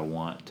what I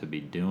want to be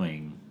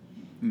doing.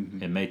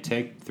 It may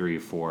take 3,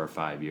 4, or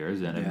 5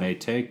 years, and it may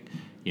take,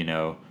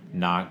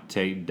 not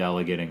take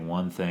delegating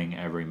one thing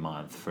every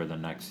month for the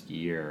next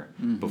year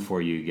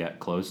before you get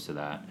close to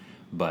that.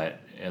 But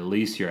at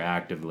least you're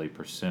actively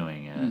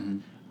pursuing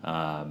it.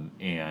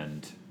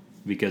 And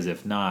because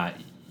if not,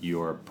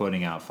 you're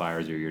putting out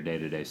fires, or your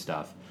day-to-day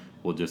stuff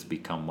will just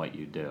become what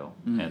you do.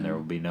 And there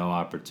will be no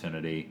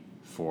opportunity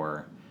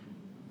for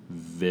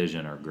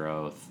vision or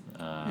growth.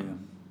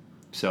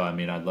 So,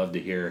 I'd love to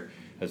hear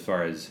as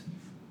far as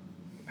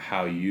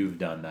how you've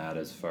done that,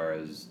 as far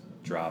as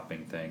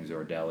dropping things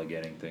or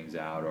delegating things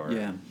out, or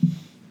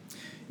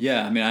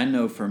I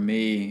know for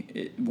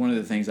me, one of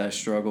the things I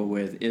struggle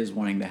with is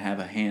wanting to have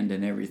a hand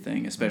in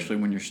everything, especially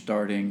when you're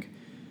starting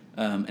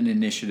an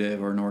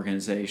initiative or an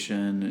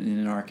organization, and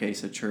in our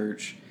case a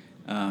church.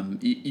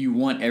 You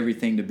want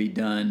everything to be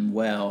done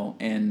well,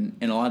 and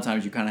a lot of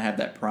times you kind of have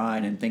that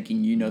pride in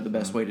thinking the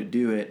best way to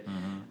do it.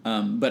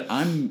 But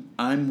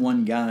I'm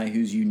one guy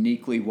who's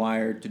uniquely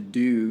wired to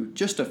do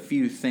just a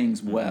few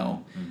things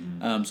well.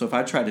 So if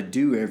I try to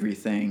do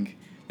everything,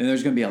 then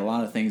there's going to be a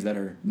lot of things that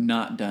are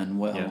not done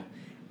well.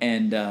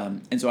 And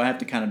so I have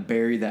to kind of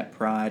bury that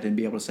pride and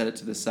be able to set it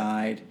to the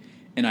side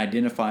and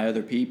identify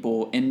other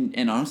people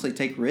and honestly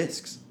take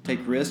risks. Take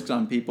risks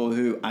on people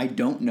who I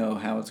don't know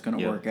how it's going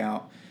to work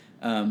out.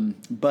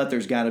 But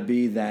there's got to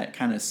be that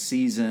kind of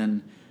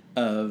season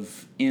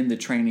of, in the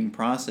training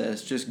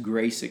process, just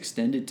grace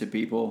extended to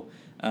people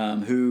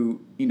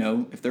who,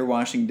 if they're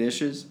washing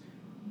dishes,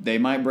 they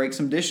might break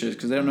some dishes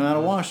because they don't know how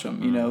to wash them,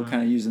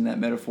 kind of using that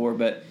metaphor.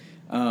 But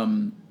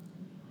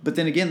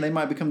then again, they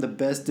might become the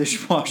best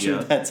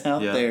dishwasher that's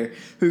out there,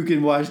 who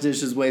can wash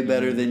dishes way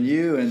better than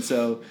you. And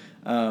so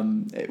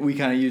we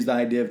kind of use the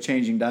idea of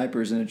changing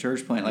diapers in a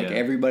church plant. Like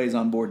everybody's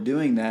on board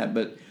doing that,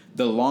 but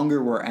the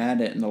longer we're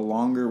at it and the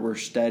longer we're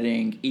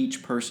studying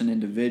each person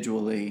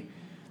individually,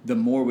 the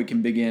more we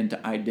can begin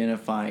to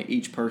identify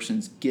each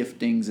person's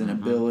giftings and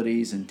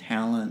abilities and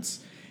talents.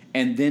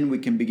 And then we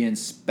can begin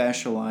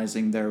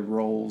specializing their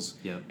roles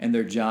and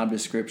their job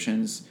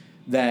descriptions,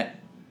 that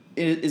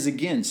it is,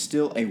 again,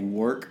 still a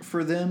work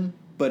for them,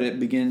 but it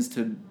begins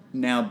to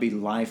now be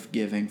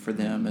life-giving for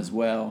them as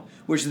well,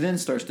 which then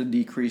starts to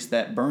decrease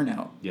that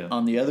burnout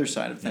on the other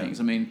side of things.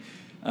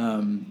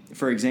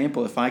 For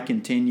example, if I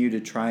continue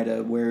to try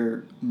to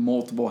wear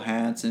multiple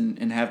hats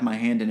and have my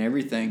hand in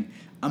everything,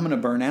 I'm going to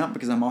burn out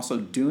because I'm also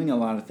doing a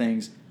lot of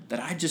things that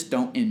I just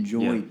don't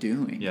enjoy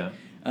doing.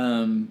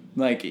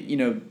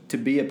 To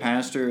be a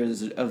pastor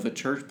of a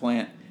church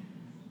plant,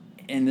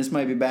 and this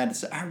might be bad to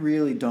say, I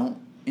really don't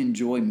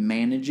enjoy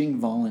managing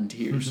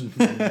volunteers.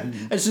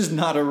 It's just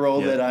not a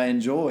role that I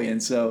enjoy.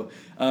 And so,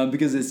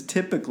 because it's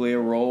typically a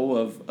role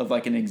of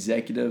like an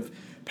executive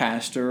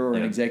pastor or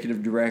an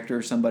executive director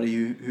or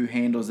somebody who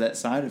handles that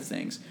side of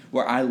things,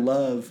 where I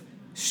love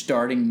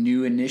starting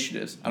new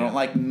initiatives. I don't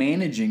like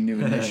managing new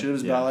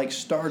initiatives, but I like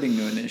starting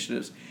new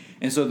initiatives.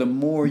 And so the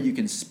more you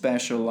can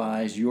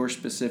specialize your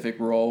specific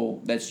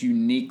role that's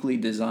uniquely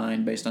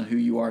designed based on who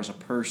you are as a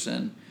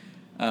person,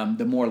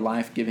 the more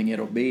life-giving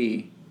it'll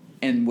be.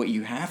 And what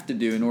you have to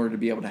do in order to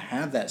be able to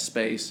have that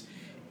space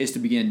is to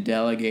begin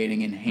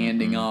delegating and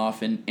handing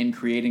off and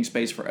creating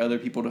space for other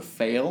people to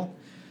fail.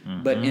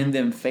 But in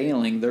them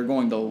failing, they're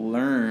going to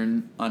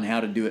learn on how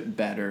to do it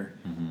better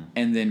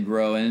and then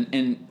grow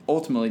and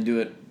ultimately do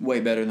it way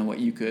better than what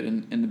you could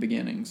in the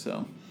beginning.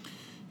 So,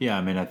 yeah,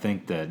 I mean, I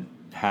think that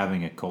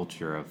having a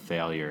culture of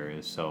failure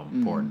is so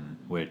important,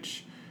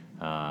 which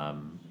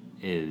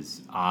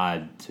is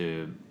odd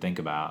to think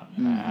about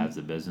as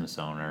a business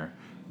owner,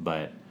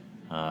 but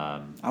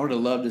I would have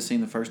loved to have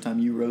seen the first time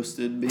you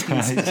roasted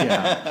beans.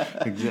 yeah,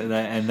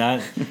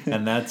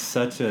 and that's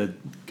such a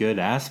good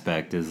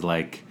aspect. Is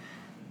like,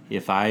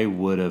 if I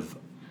would have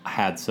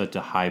had such a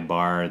high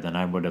bar, then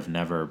I would have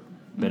never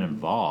been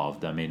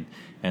involved. I mean,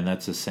 and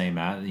that's the same.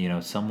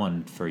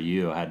 Someone for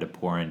you had to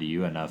pour into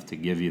you enough to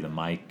give you the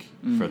mic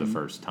for the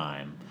first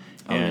time,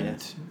 I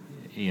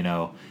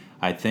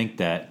think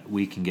that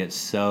we can get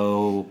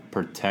so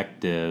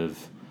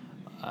protective.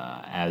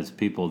 As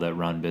people that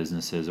run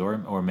businesses,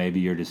 or maybe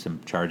you're just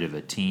in charge of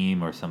a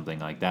team or something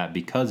like that,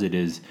 because it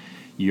is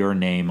your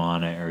name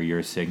on it or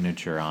your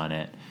signature on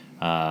it,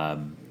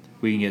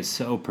 we can get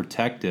so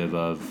protective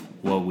of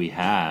what we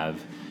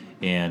have,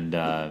 and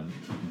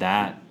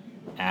that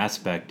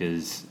aspect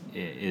is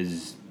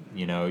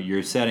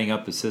you're setting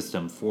up a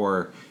system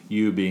for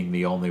you being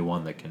the only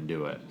one that can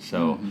do it.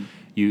 So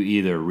you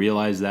either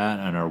realize that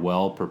and are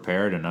well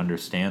prepared and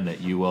understand that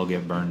you will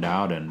get burned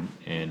out and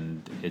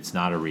it's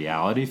not a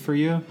reality for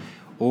you,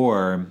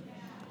 or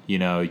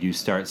you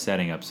start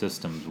setting up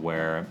systems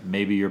where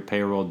maybe your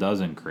payroll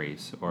does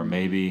increase, or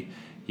maybe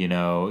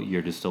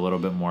you're just a little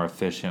bit more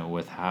efficient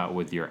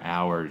with your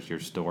hours,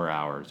 your store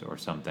hours or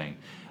something.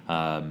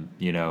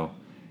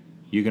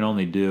 You can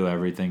only do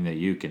everything that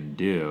you can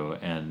do,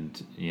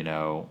 and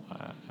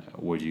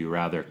would you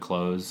rather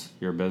close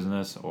your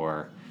business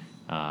or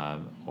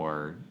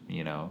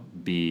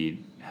be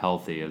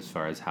healthy as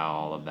far as how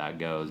all of that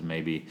goes?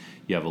 Maybe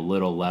you have a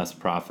little less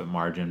profit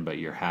margin, but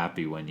you're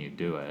happy when you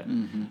do it.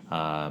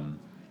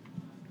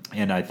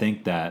 And I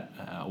think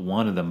that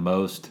one of the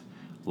most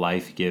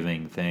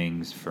life-giving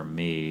things for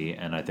me,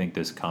 and I think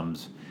this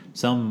comes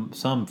some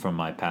from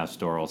my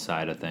pastoral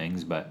side of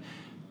things, but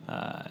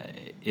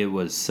it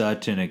was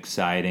such an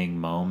exciting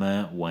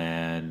moment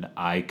when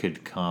I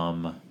could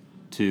come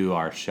to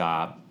our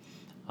shop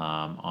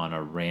on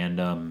a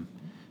random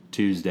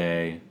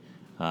Tuesday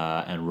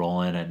and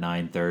roll in at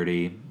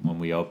 9:30 when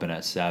we open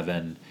at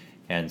 7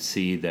 and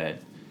see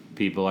that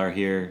people are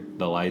here,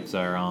 the lights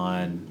are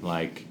on,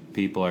 like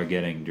people are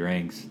getting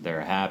drinks,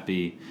 they're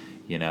happy,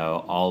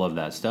 all of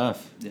that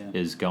stuff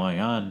is going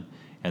on,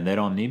 and they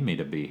don't need me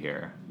to be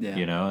here.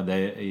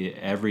 They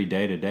every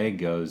day to day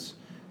goes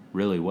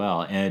really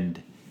well,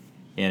 and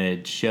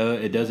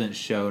it doesn't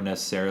show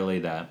necessarily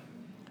that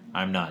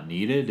I'm not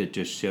needed. It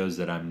just shows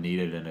that I'm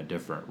needed in a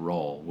different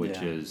role, which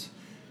is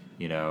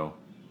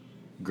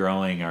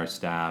growing our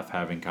staff,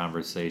 having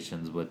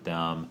conversations with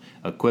them,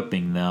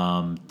 equipping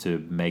them to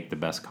make the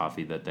best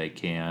coffee that they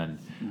can,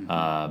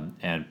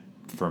 and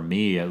for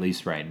me, at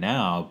least right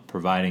now,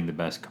 providing the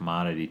best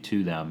commodity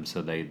to them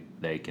so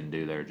they can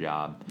do their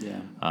job.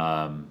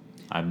 I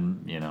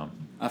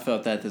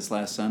felt that this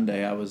last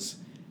Sunday. I was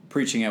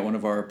preaching at one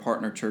of our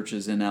partner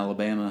churches in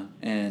Alabama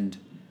and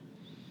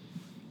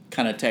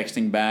kind of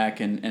texting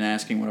back and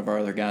asking one of our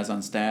other guys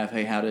on staff,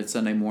 hey, how did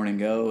Sunday morning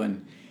go?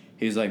 And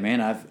he was like,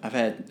 man, I've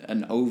had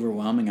an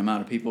overwhelming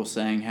amount of people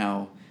saying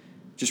how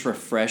just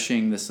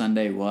refreshing the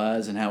Sunday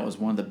was and how it was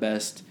one of the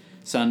best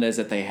Sundays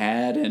that they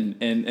had. And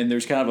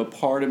there's kind of a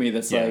part of me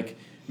that's like,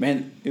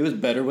 man, it was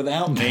better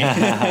without me.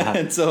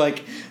 And so, I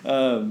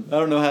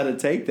don't know how to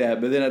take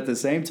that. But then at the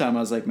same time, I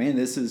was like, man,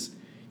 this is,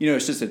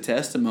 it's just a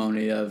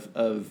testimony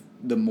of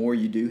the more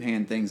you do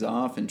hand things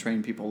off and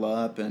train people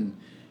up. And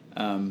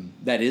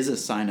that is a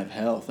sign of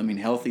health. I mean,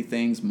 healthy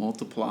things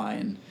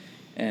multiply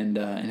and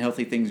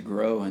healthy things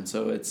grow. And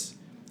so it's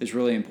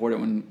really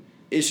important when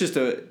it's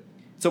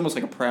almost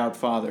like a proud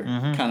father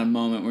kind of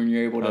moment when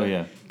you're able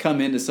to come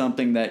into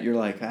something that you're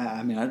like,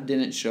 I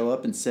didn't show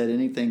up and set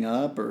anything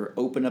up or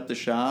open up the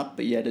shop,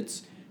 but yet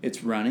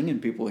it's running and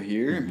people are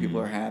here and people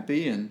are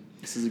happy, and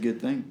this is a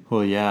good thing.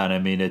 Well, yeah, and I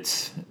mean,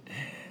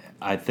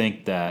 I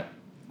think that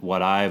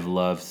what I've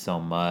loved so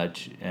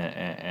much,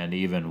 and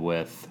even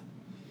with,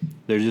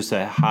 there's just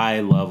a high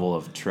level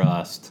of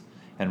trust,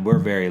 and we're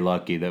very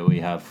lucky that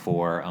we have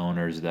 4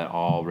 owners that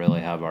all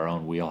really have our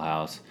own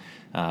wheelhouse.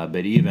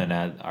 But even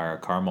at our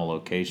Carmel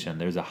location,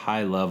 there's a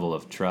high level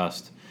of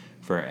trust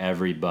for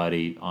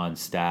everybody on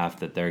staff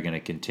that they're going to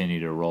continue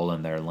to roll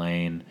in their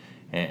lane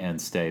and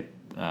stay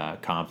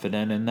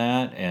confident in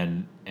that.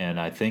 And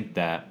I think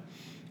that,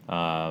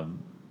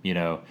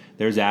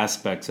 there's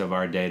aspects of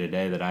our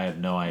day-to-day that I have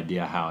no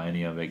idea how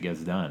any of it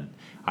gets done.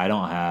 I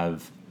don't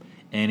have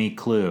any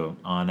clue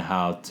on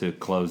how to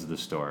close the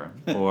store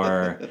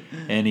or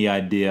any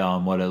idea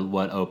on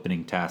what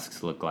opening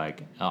tasks look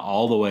like,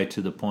 all the way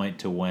to the point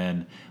to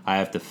when I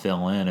have to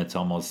fill in. It's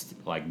almost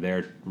like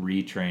they're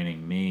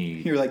retraining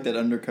me. You're like that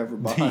undercover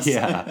boss.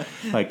 Yeah,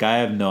 like I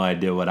have no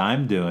idea what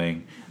I'm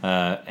doing,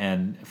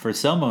 and for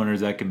some owners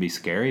that can be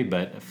scary,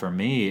 but for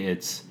me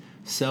it's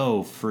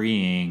so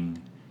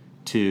freeing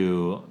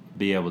to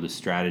be able to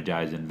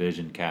strategize and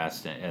vision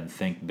cast and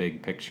think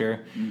big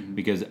picture,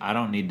 because I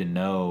don't need to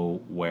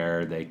know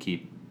where they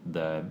keep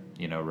the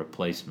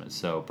replacement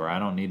soap, or I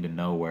don't need to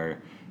know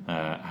where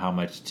how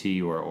much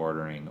tea we're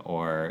ordering,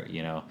 or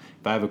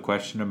if I have a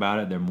question about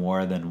it, they're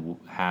more than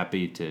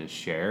happy to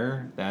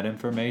share that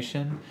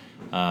information.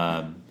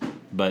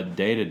 But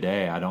day to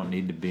day, I don't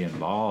need to be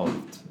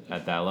involved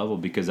at that level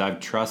because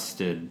I've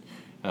trusted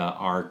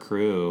our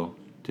crew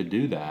to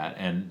do that,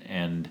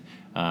 and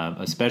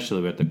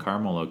especially with the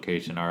Carmel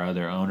location, our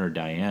other owner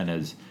Diane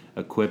has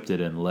equipped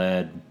it and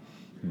led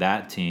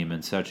that team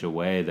in such a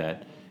way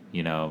that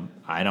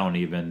I don't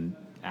even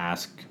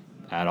ask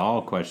at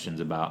all questions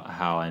about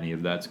how any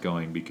of that's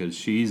going, because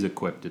she's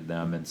equipped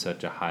them in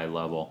such a high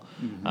level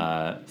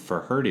for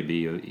her to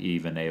be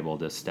even able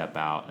to step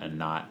out and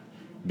not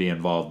be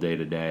involved day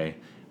to day.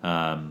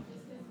 And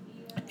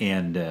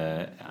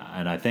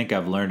I think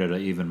I've learned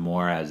it even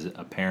more as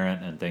a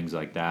parent and things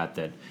like that,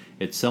 that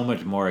it's so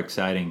much more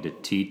exciting to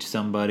teach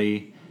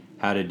somebody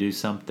how to do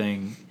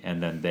something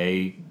and then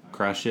they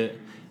crush it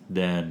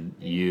than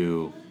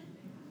you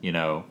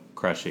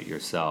crush it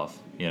yourself.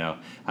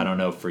 I don't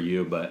know for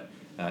you, but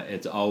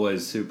it's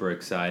always super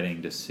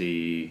exciting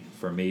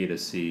for me to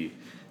see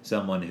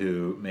someone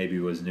who maybe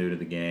was new to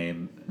the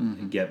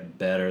game get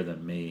better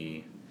than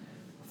me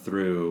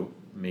through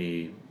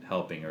me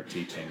helping or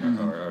teaching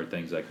or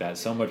things like that.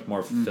 So much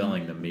more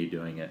fulfilling than me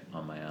doing it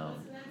on my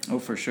own. Oh,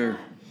 for sure.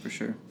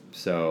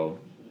 So,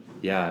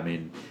 yeah,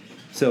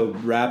 so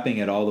wrapping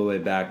it all the way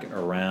back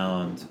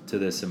around to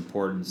this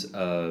importance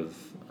of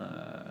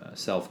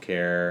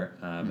self-care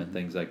and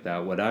things like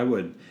that, what I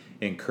would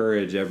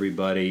encourage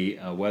everybody,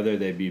 whether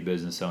they be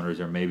business owners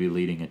or maybe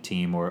leading a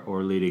team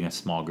or leading a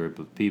small group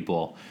of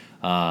people,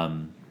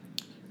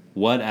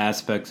 what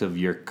aspects of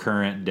your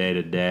current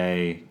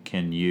day-to-day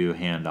can you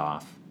hand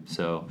off?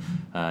 So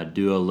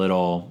do a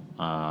little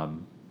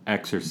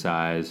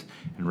exercise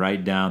and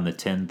write down the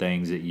 10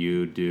 things that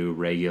you do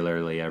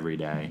regularly every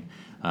day.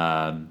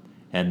 And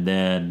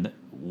then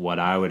what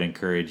I would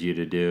encourage you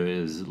to do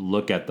is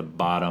look at the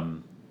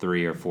bottom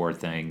 3 or 4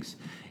 things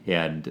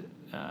and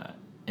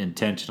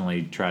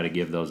intentionally try to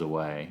give those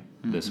away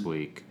this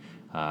week.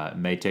 It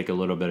may take a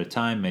little bit of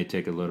time, may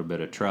take a little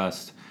bit of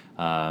trust,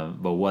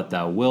 but what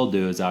that will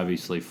do is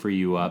obviously free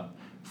you up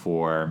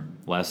for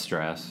less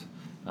stress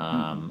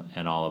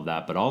and all of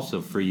that, but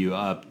also free you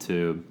up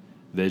to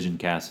vision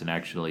cast and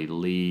actually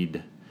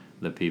lead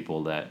the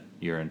people that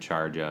you're in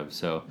charge of.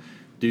 So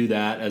do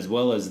that, as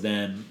well as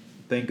then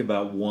think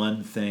about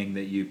one thing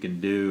that you can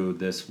do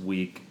this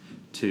week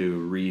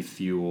to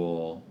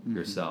refuel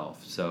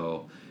yourself.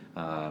 So,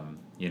 go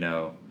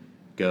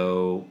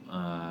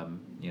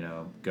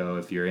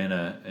if you're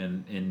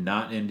in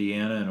not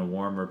Indiana, in a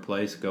warmer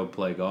place, go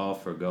play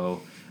golf or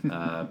go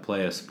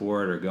play a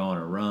sport or go on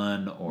a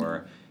run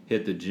or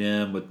hit the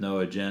gym with no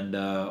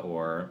agenda,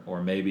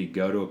 or maybe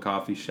go to a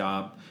coffee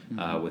shop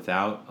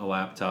without a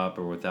laptop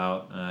or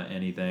without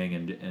anything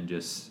and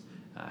just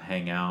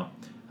hang out.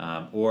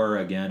 Or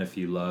again, if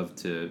you love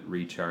to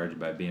recharge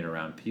by being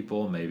around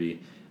people, maybe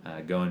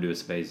go into a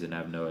space and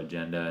have no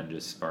agenda and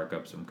just spark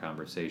up some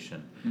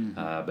conversation.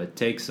 But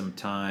take some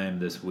time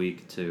this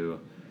week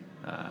to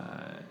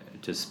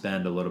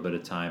spend a little bit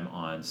of time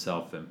on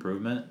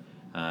self-improvement,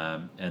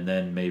 and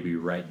then maybe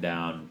write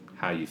down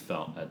how you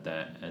felt at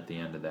the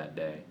end of that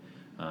day,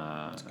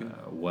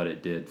 what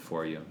it did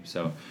for you.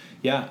 So,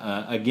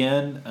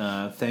 again,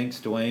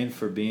 thanks, Dwayne,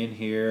 for being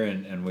here,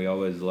 and we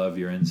always love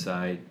your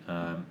insight.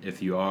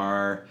 If you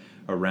are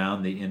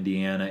around the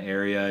Indiana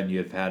area and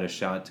you've had a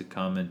shot to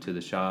come into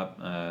the shop,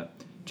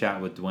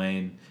 chat with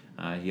Dwayne.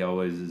 He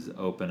always is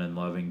open and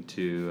loving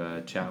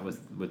to chat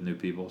with new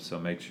people, so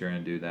make sure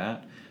and do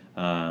that.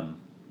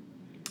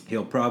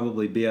 He'll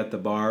probably be at the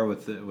bar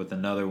with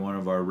another one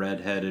of our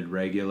red-headed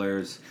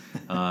regulars,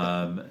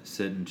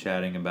 sitting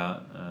chatting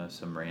about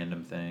some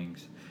random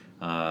things.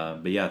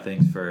 But yeah,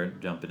 thanks for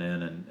jumping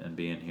in and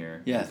being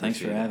here. Yeah, thanks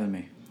for having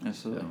me.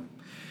 Absolutely.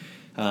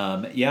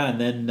 And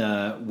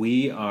then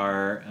we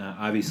are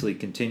obviously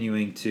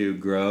continuing to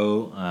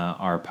grow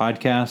our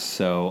podcast.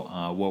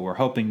 So what we're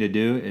hoping to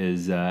do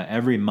is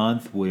every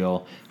month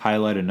we'll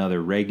highlight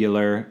another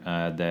regular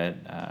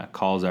that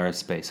calls our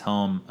space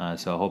home.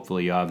 So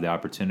hopefully you'll have the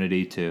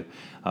opportunity to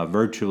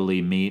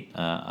virtually meet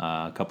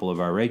a couple of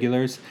our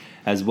regulars,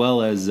 as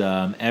well as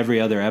every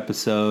other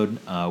episode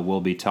we'll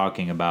be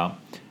talking about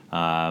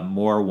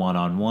more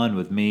one-on-one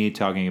with me,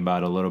 talking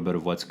about a little bit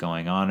of what's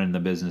going on in the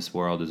business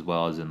world as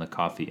well as in the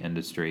coffee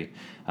industry,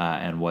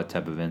 and what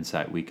type of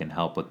insight we can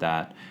help with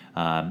that.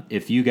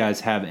 If you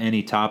guys have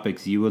any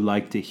topics you would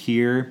like to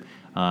hear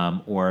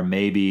or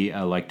maybe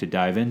like to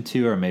dive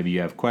into, or maybe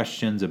you have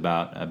questions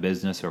about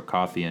business or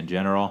coffee in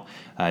general,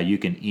 you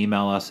can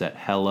email us at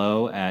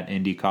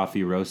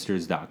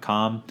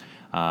hello@indiecoffeeroasters.com.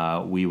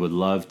 We would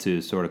love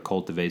to sort of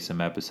cultivate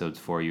some episodes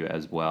for you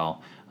as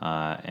well,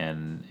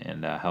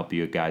 and help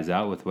you guys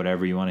out with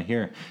whatever you want to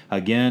hear.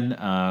 Again,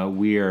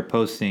 we are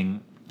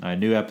posting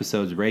new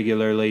episodes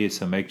regularly,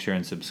 so make sure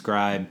and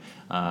subscribe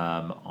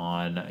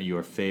on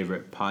your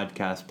favorite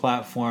podcast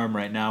platform.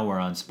 Right now we're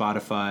on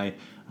Spotify,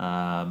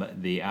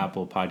 the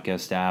Apple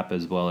Podcast app,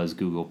 as well as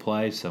Google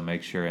Play, so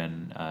make sure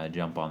and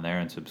jump on there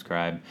and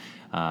subscribe.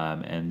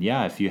 And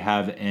yeah, if you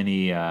have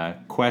any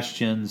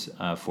questions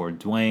for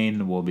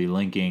Dwayne, we'll be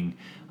linking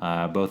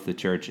both the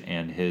church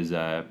and his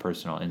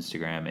personal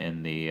Instagram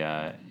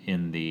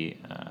in the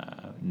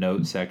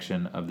note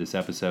section of this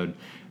episode,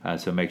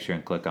 so make sure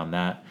and click on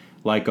that.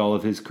 Like all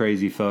of his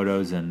crazy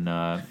photos and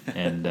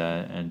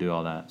do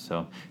all that.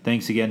 So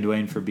thanks again,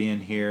 Dwayne, for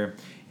being here,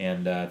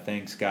 and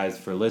thanks guys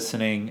for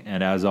listening.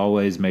 And as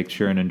always, make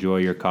sure and enjoy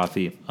your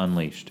coffee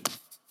unleashed.